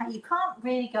them, and how you can't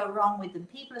really go wrong with them.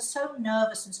 People are so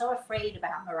nervous and so afraid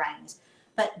about meringues,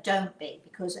 but don't be,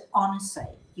 because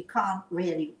honestly, you can't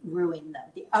really ruin them.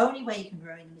 The only way you can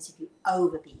ruin them is if you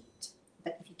overbeat.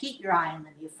 But if you keep your eye on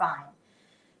them, you're fine.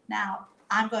 Now,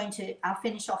 I'll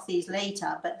finish off these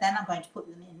later, but then I'm going to put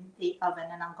them in the oven,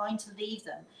 and I'm going to leave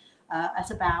them at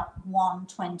about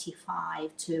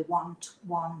 125 to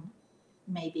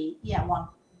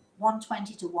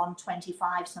 120 to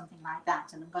 125, something like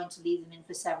that. And I'm going to leave them in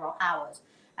for several hours.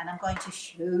 And I'm going to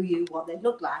show you what they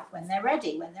look like when they're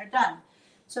ready, when they're done.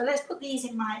 So let's put these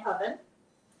in my oven.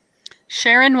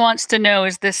 Sharon wants to know,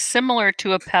 is this similar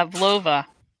to a pavlova?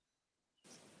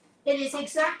 It is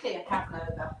exactly a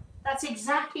pavlova. That's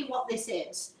exactly what this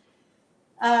is.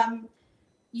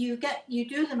 You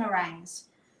do the meringues.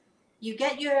 You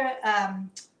get your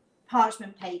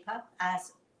parchment paper,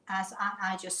 as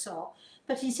I just saw,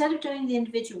 but instead of doing the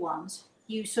individual ones,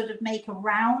 you sort of make a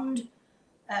round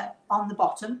on the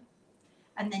bottom,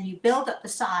 and then you build up the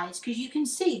sides, because you can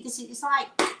see this is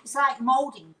it's like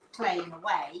molding clay in a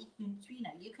way.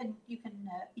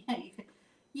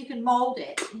 You can mold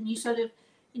it, and you sort of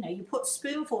you put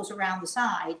spoonfuls around the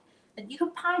side, and you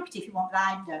can pipe it if you want, but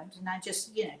I don't. And I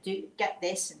just get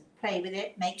this and play with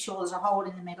it, make sure there's a hole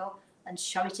in the middle, and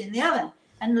shove it in the oven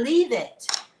and leave it.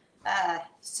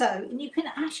 And you can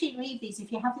actually leave these,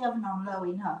 if you have the oven on low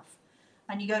enough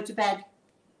and you go to bed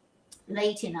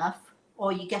late enough,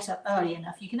 or you get up early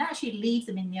enough, you can actually leave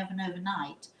them in the oven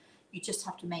overnight. You just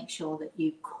have to make sure that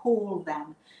you cool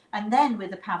them. And then with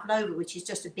the pavlova, which is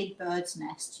just a big bird's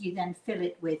nest, you then fill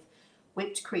it with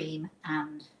whipped cream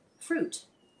and fruit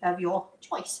of your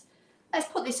choice. Let's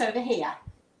put this over here.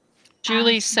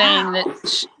 Julie's saying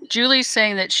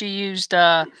that she used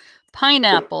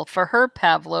pineapple for her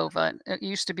pavlova. It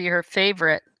used to be her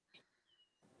favorite.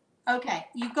 Okay,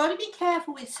 you've got to be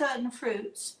careful with certain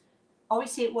fruits.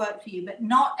 Obviously it worked for you, but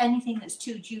not anything that's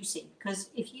too juicy, because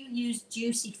if you use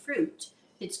juicy fruit,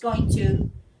 it's going to,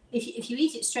 if you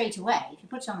eat it straight away, if you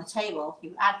put it on the table,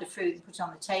 you add the fruit and put it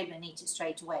on the table and eat it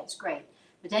straight away, it's great.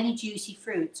 But any juicy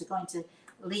fruits are going to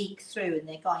leak through, and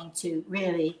they're going to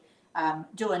really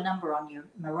do a number on your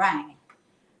meringue.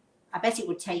 I bet it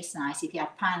would taste nice if you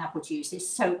had pineapple juice. It's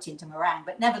soaked into meringue,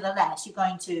 but nevertheless, if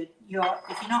you're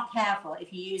not careful,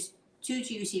 if you use too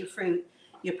juicy a fruit,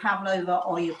 your pavlova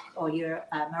or your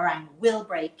meringue will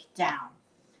break down.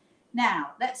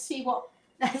 Now let's see what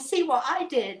I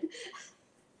did.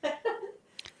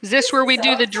 Is this where we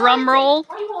do the drum roll?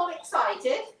 Are you all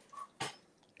excited?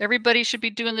 Everybody should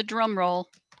be doing the drum roll.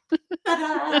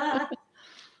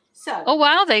 So. Oh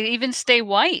wow, they even stay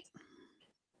white.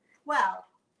 Well,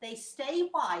 they stay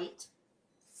white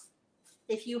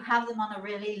if you have them on a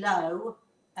really low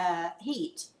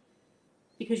heat,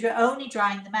 because you're only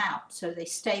drying them out, so they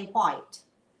stay white.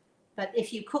 But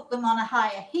if you cook them on a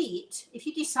higher heat, if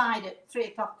you decide at 3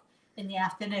 o'clock in the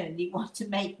afternoon you want to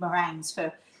make meringues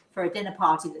for a dinner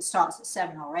party that starts at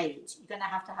 7 or 8, you're going to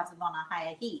have them on a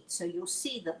higher heat. So you'll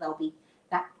see that there'll be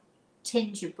that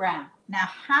tinge of brown. Now,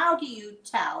 how do you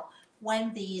tell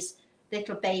when these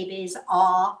little babies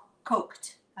are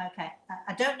cooked? Okay,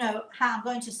 I don't know how. I'm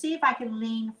going to see if I can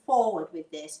lean forward with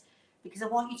this, because I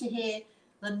want you to hear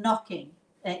the knocking.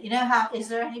 Is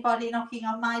there anybody knocking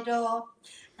on my door?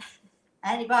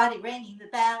 Anybody ringing the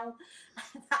bell?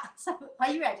 So,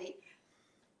 are you ready?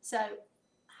 So,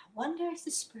 I wonder if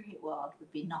the spirit world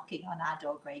would be knocking on our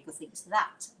door. Gregor thinks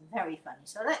that's very funny.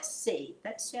 So let's see.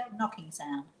 Let's hear a knocking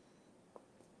sound.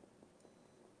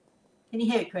 Can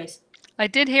you hear it, Chris? I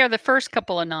did hear the first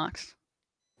couple of knocks.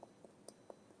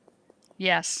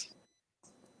 Yes.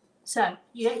 So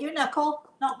you get your knuckle,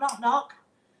 knock, knock, knock.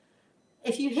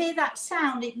 If you hear that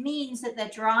sound, it means that they're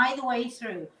dry the way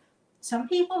through. Some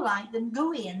people like them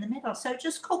gooey in the middle, so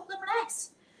just cook them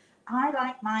less. I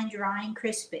like mine dry and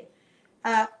crispy.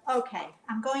 Okay,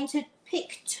 I'm going to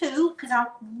pick 2 because I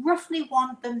roughly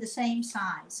want them the same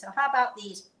size. So how about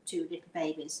these 2 little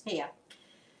babies here?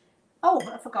 Oh,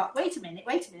 I forgot. Wait a minute.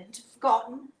 I've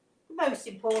forgotten. The most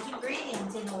important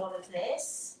ingredient in all of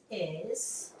this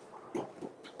is,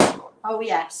 oh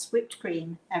yes, whipped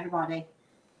cream, everybody.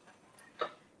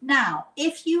 Now,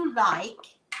 if you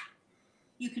like,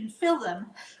 you can fill them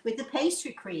with the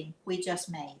pastry cream we just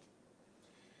made.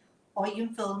 Or you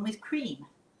can fill them with cream.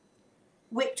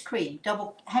 Whipped cream,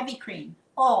 double heavy cream.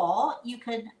 Or you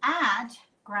can add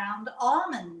ground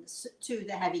almonds to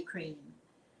the heavy cream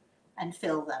and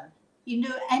fill them. You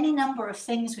can do any number of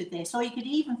things with this, or you could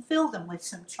even fill them with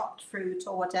some chopped fruit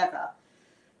or whatever.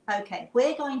 Okay,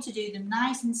 we're going to do them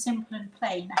nice and simple and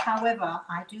plain. However,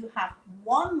 I do have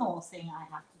one more thing I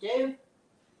have to do,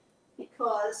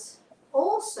 because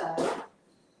also,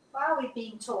 while we've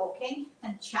been talking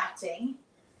and chatting,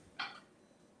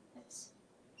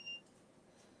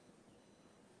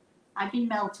 I've been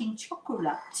melting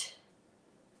chocolate.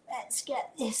 Let's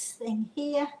get this thing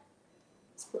here.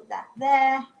 Let's put that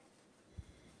there.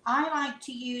 I like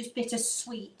to use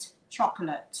bittersweet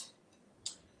chocolate.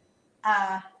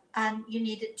 And you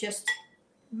need it just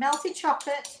melted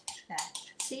chocolate. There.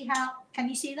 See how, can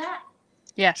you see that?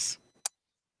 Yes.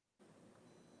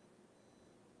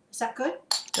 Is that good?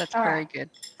 That's all very right. good.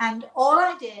 And all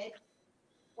I did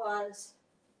was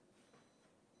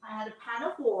I had a pan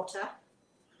of water,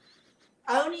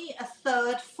 only a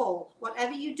third full.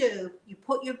 Whatever you do, you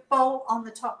put your bowl on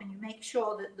the top and you make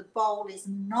sure that the bowl is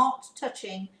not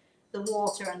touching the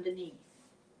water underneath.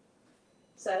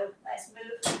 So let's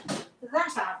move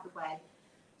that out of the way.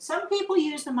 Some people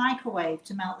use the microwave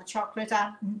to melt the chocolate.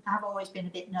 I've always been a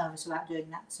bit nervous about doing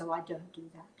that, so I don't do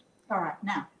that. All right,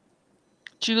 now.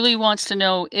 Julie wants to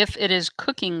know if it is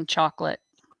cooking chocolate.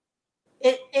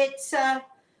 It's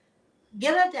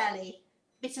Ghirardelli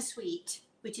bittersweet,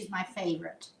 which is my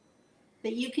favorite.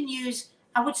 But you can use,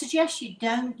 I would suggest you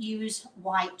don't use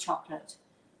white chocolate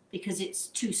because it's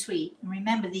too sweet. And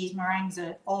remember, these meringues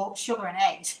are all sugar and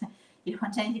eggs. You don't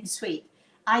want anything sweet.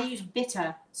 I use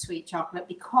bitter sweet chocolate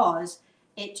because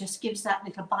it just gives that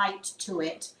little bite to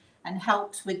it and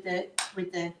helps with the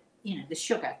the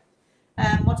sugar.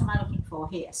 What am I looking for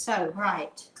here? So,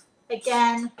 right,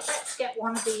 again, let's get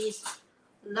one of these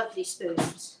lovely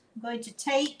spoons. I'm going to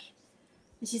take,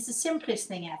 this is the simplest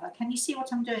thing ever. Can you see what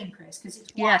I'm doing, Chris? Because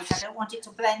it's white. Yes. I don't want it to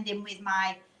blend in with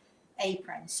my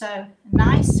apron. So, a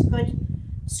nice, good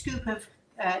scoop of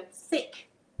thick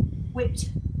whipped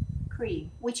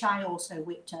cream, which I also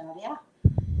whipped earlier.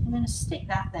 I'm going to stick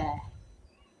that there.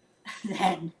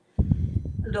 Then,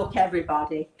 look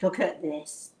everybody, look at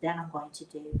this. Then I'm going to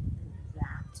do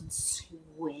that and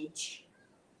swidge.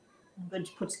 I'm going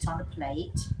to put it on a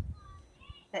plate.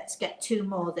 Let's get two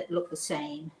more that look the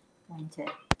same. I'm going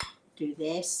to do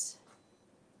this.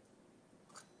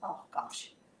 Oh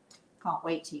gosh, can't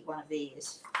wait to eat one of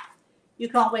these. You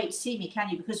can't wait to see me, can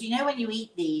you? Because you know when you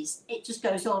eat these, it just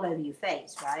goes all over your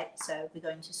face, right? So we're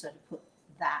going to sort of put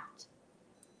that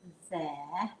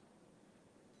there.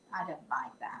 I don't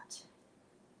like that.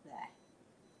 There.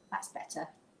 That's better.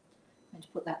 I'm going to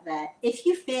put that there. If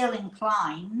you feel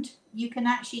inclined, you can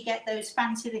actually get those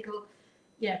fancy little,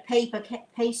 paper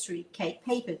pastry cake,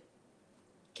 paper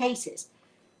cases,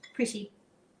 pretty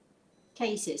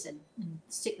cases, and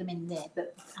stick them in there.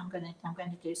 But I'm going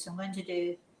to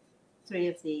do 3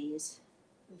 of these.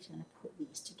 We're just going to put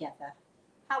these together.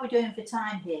 How are we doing for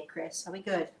time here, Chris? Are we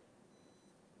good?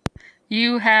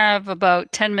 You have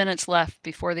about 10 minutes left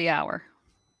before the hour.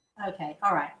 Okay,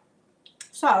 all right.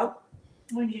 So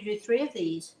I'm going to do 3 of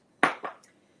these.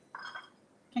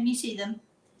 Can you see them?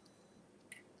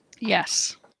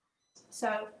 Yes.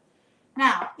 So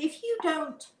now, if you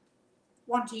don't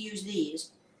want to use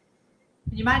these,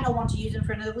 you might not want to use them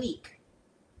for another week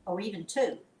or even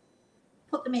 2.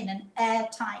 Put them in an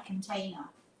airtight container.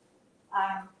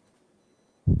 I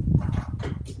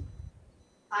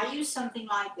use something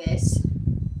like this,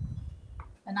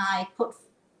 and I put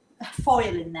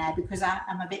foil in there because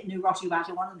I'm a bit neurotic about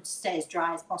it. I want them to stay as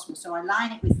dry as possible. So I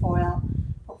line it with foil,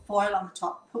 put foil on the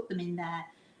top, put them in there,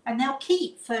 and they'll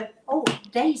keep for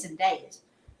days and days,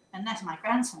 unless my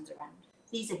grandson's around.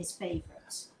 These are his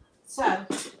favourites. So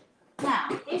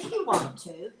now, if you want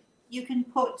to, you can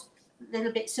put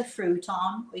little bits of fruit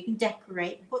on, or you can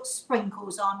decorate, put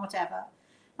sprinkles on, whatever.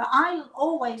 But I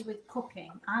always, with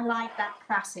cooking, I like that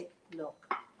classic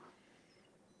look.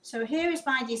 So here is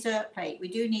my dessert plate. We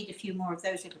do need a few more of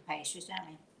those little pastries, don't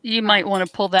we? You might want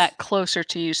to pull that closer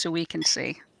to you so we can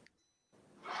see.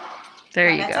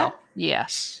 There you go.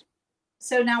 Yes.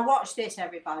 So now watch this,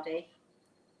 everybody.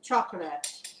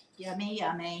 Chocolate. Yummy,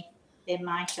 yummy. In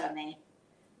my tummy.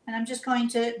 And I'm just going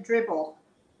to dribble.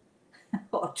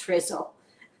 Or drizzle.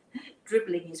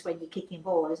 Dribbling is when you're kicking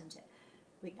ball, isn't it?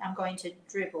 I'm going to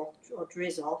dribble or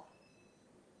drizzle.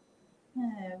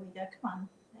 There we go. Come on.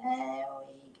 There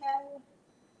we go.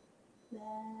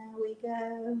 There we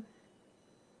go.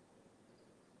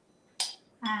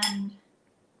 And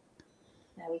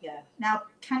there we go. Now,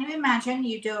 can you imagine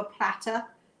you do a platter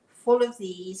full of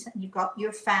these, and you've got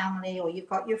your family or you've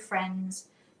got your friends,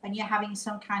 and you're having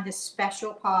some kind of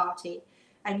special party,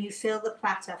 and you fill the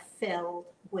platter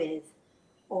filled with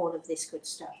all of this good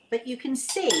stuff. But you can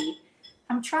see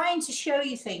I'm trying to show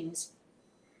you things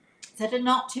that are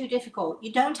not too difficult.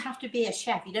 You don't have to be a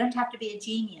chef. You don't have to be a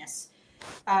genius.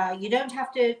 You don't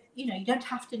have to, you don't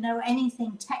have to know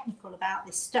anything technical about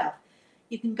this stuff.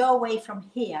 You can go away from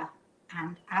here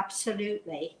and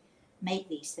absolutely make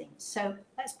these things. So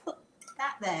let's put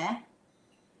that there.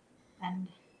 And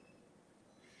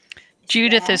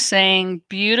Judith is saying,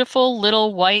 beautiful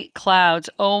little white clouds.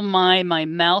 Oh my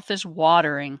mouth is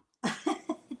watering.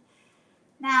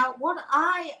 Now, what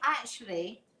I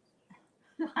actually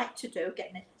like to do,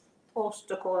 getting it all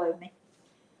stuck all over me,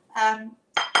 what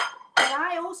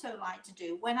I also like to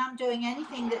do when I'm doing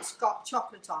anything that's got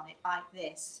chocolate on it like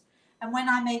this, and when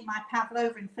I make my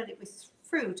pavlova and fill it with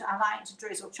fruit, I like to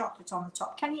drizzle chocolate on the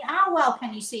top. How well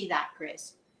can you see that,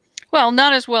 Chris? Well,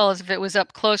 not as well as if it was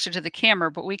up closer to the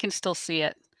camera, but we can still see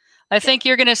it. I think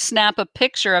you're going to snap a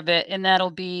picture of it, and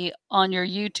that'll be on your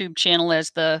YouTube channel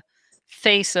as the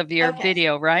face of your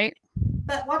video, right?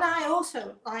 But what I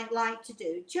also like to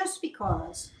do, just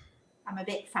because I'm a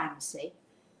bit fancy,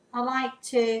 I like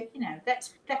to,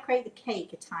 let's decorate the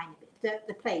cake a tiny bit,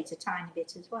 the plate a tiny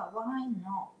bit as well. Why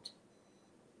not?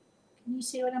 Can you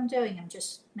see what I'm doing? I'm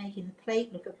just making the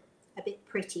plate look a bit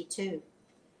pretty too.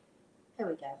 There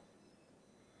we go.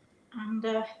 And,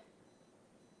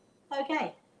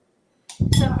 okay.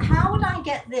 So how would I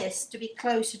get this to be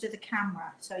closer to the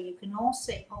camera so you can all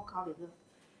see? Oh, golly, look.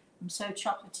 I'm so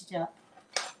chocolated up.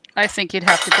 I think you'd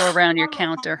have to go around your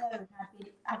counter.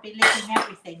 I'd be licking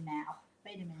everything now.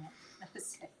 Wait a minute. Let's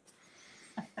see.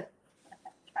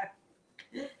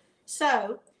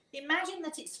 So imagine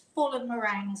that it's full of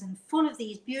meringues and full of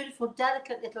these beautiful,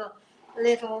 delicate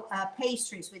little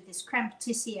pastries with this creme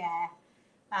patissiere.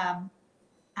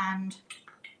 And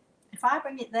if I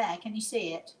bring it there, can you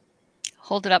see it?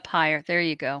 Hold it up higher. There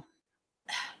you go.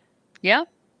 Yeah.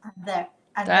 And there.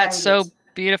 And that's so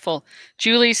beautiful.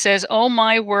 Julie says, oh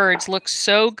my words, looks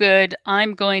so good.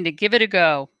 I'm going to give it a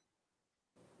go.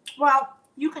 Well,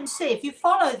 you can see if you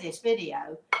follow this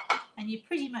video and you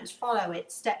pretty much follow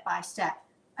it step by step.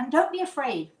 And don't be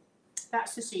afraid.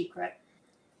 That's the secret.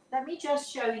 Let me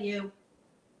just show you.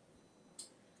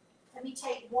 Let me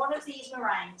take one of these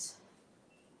meringues.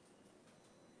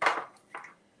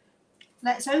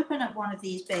 Let's open up one of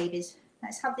these babies.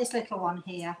 Let's have this little one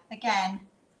here. Again,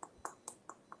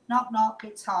 knock, knock,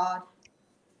 it's hard.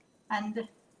 And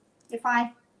if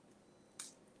I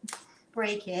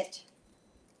break it,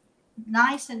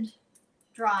 nice and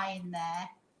dry in there.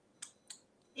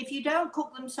 If you don't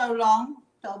cook them so long,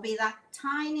 there'll be that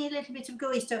tiny little bit of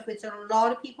gooey stuff, which a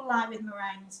lot of people like with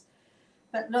meringues.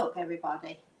 But look,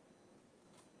 everybody.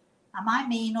 Am I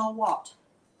mean or what?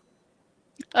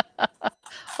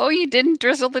 Oh, you didn't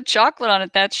drizzle the chocolate on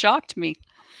it. That shocked me.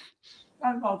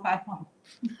 Okay.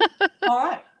 All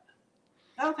right.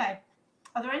 Okay.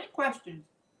 Are there any questions?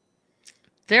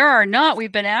 There are not.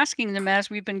 We've been asking them as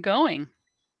we've been going.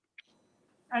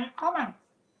 Any comments?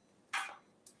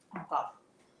 Oh, God.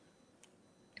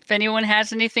 If anyone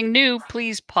has anything new,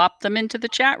 please pop them into the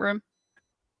chat room.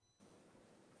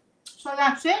 So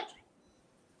that's it.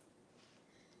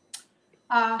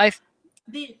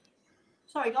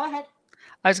 Sorry, go ahead.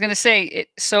 I was going to say,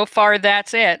 so far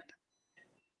that's it.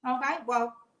 Okay,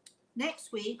 well,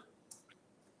 next week,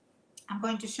 I'm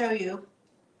going to show you,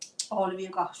 all of you,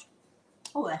 gosh,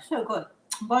 oh, that's so good.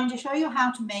 I'm going to show you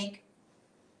how to make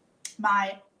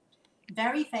my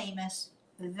very famous,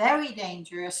 very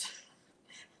dangerous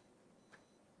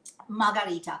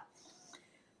margarita.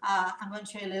 I'm going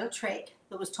to show you a little trick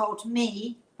that was told to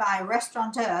me by a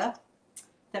restaurateur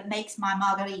that makes my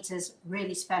margaritas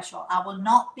really special. I will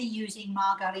not be using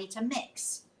margarita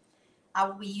mix. I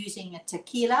will be using a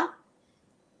tequila.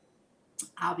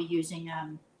 I'll be using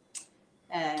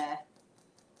an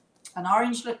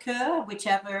orange liqueur,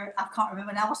 whichever, I can't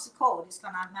remember now what's it called, it's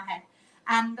gone out of my head.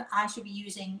 And I should be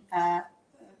using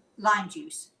lime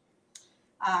juice.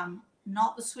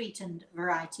 Not the sweetened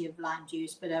variety of lime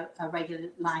juice, but a regular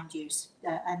lime juice.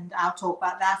 And I'll talk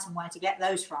about that and where to get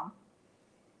those from.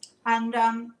 And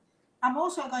I'm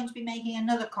also going to be making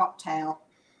another cocktail.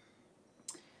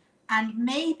 And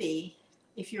maybe,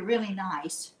 if you're really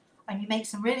nice, and you make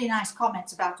some really nice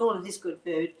comments about all of this good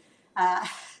food,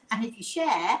 and if you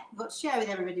share, you've got to share with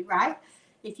everybody, right?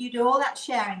 If you do all that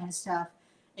sharing and stuff,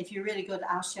 if you're really good,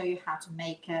 I'll show you how to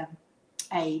make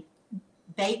a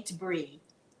baked brie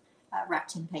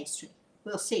wrapped in pastry.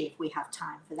 We'll see if we have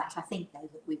time for that. I think, though,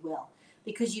 that we will.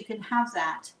 Because you can have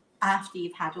that after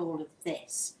you've had all of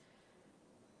this.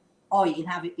 Or you can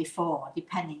have it before,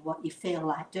 depending what you feel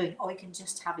like doing. Or you can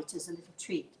just have it as a little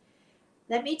treat.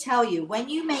 Let me tell you, when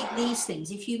you make these things,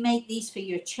 if you make these for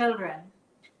your children,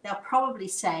 they'll probably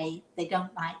say they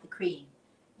don't like the cream.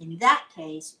 In that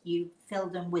case, you fill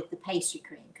them with the pastry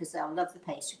cream because they'll love the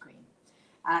pastry cream.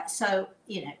 So,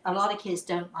 you know, a lot of kids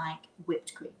don't like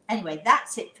whipped cream. Anyway,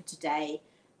 that's it for today.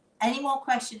 Any more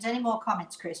questions, any more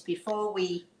comments, Chris, before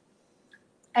we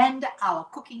end our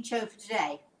cooking show for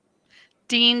today?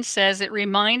 Dean says it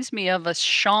reminds me of a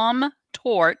sham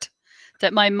torte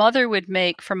that my mother would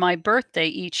make for my birthday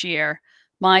each year.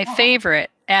 My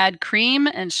favorite. Add cream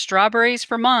and strawberries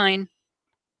for mine.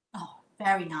 Oh,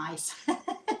 very nice.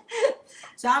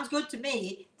 Sounds good to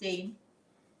me, Dean.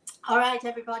 All right,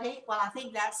 everybody. Well, I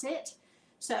think that's it.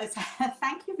 So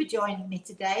thank you for joining me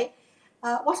today.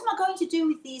 What am I going to do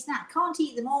with these now? I can't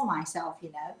eat them all myself,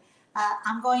 you know.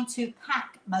 I'm going to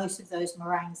pack most of those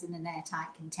meringues in an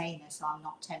airtight container so I'm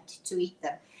not tempted to eat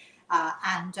them.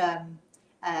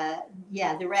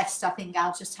 Yeah, the rest I think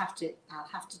I'll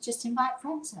have to just invite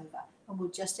friends over and we'll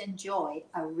just enjoy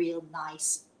a real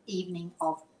nice evening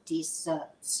of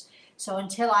desserts. So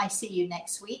until I see you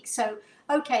next week. So,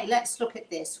 okay, let's look at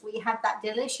this. We had that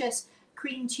delicious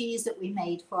cream cheese that we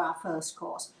made for our first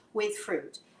course with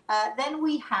fruit. Then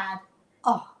we had,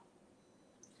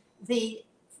 the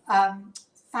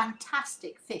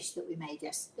fantastic fish that we made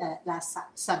last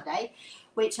Sunday,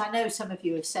 which I know some of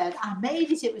you have said, I made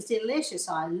it, it was delicious.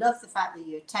 So I love the fact that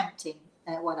you're attempting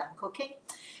what I'm cooking.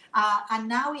 And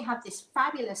now we have this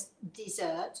fabulous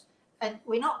dessert. And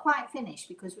we're not quite finished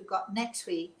because we've got next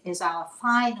week is our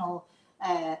final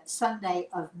Sunday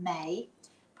of May.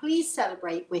 Please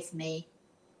celebrate with me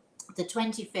the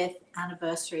 25th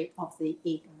anniversary of the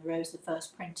Eagle and the Rose. The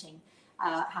first printing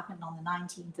happened on the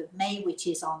 19th of May, which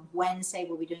is on Wednesday.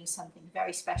 We'll be doing something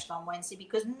very special on Wednesday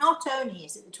because not only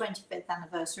is it the 25th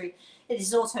anniversary, it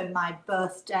is also my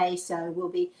birthday. So we'll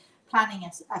be planning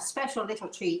a special little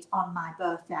treat on my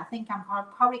birthday. I think I'm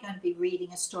probably going to be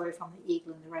reading a story from the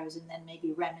Eagle and the Rose and then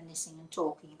maybe reminiscing and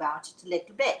talking about it a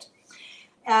little bit.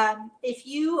 If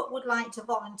you would like to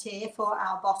volunteer for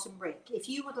our bottom brick, if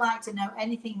you would like to know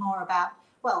anything more about,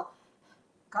 well,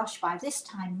 gosh, by this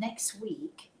time next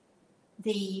week,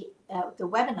 the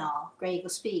webinar, Grey Eagle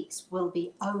Speaks, will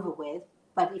be over with.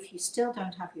 But if you still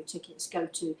don't have your tickets, go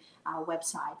to our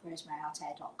website,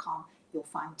 rosemaryaltea.com. You'll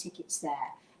find tickets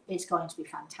there. It's going to be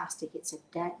fantastic. It's a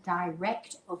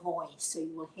direct voice. So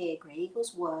you will hear Grey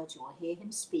Eagle's words. You will hear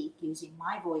him speak using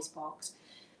my voice box.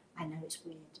 I know it's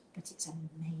weird, but it's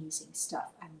amazing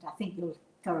stuff. And I think you'll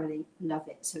thoroughly love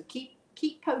it. So keep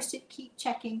posted, keep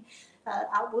checking.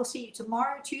 We'll see you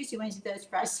tomorrow, Tuesday, Wednesday, Thursday,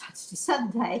 Friday, Saturday,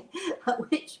 Sunday.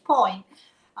 At which point,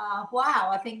 wow,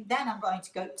 I think then I'm going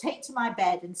to go take to my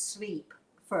bed and sleep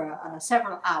for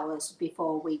several hours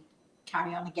before we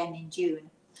carry on again in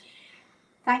June.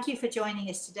 Thank you for joining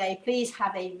us today. Please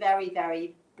have a very,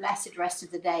 very blessed rest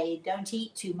of the day. Don't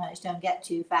eat too much, don't get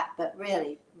too fat, but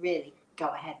really, really go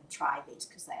ahead and try these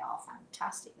because they are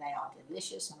fantastic. They are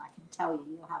delicious, and I can tell you,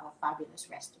 you'll have a fabulous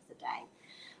rest of the day.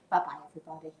 Bye-bye,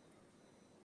 everybody.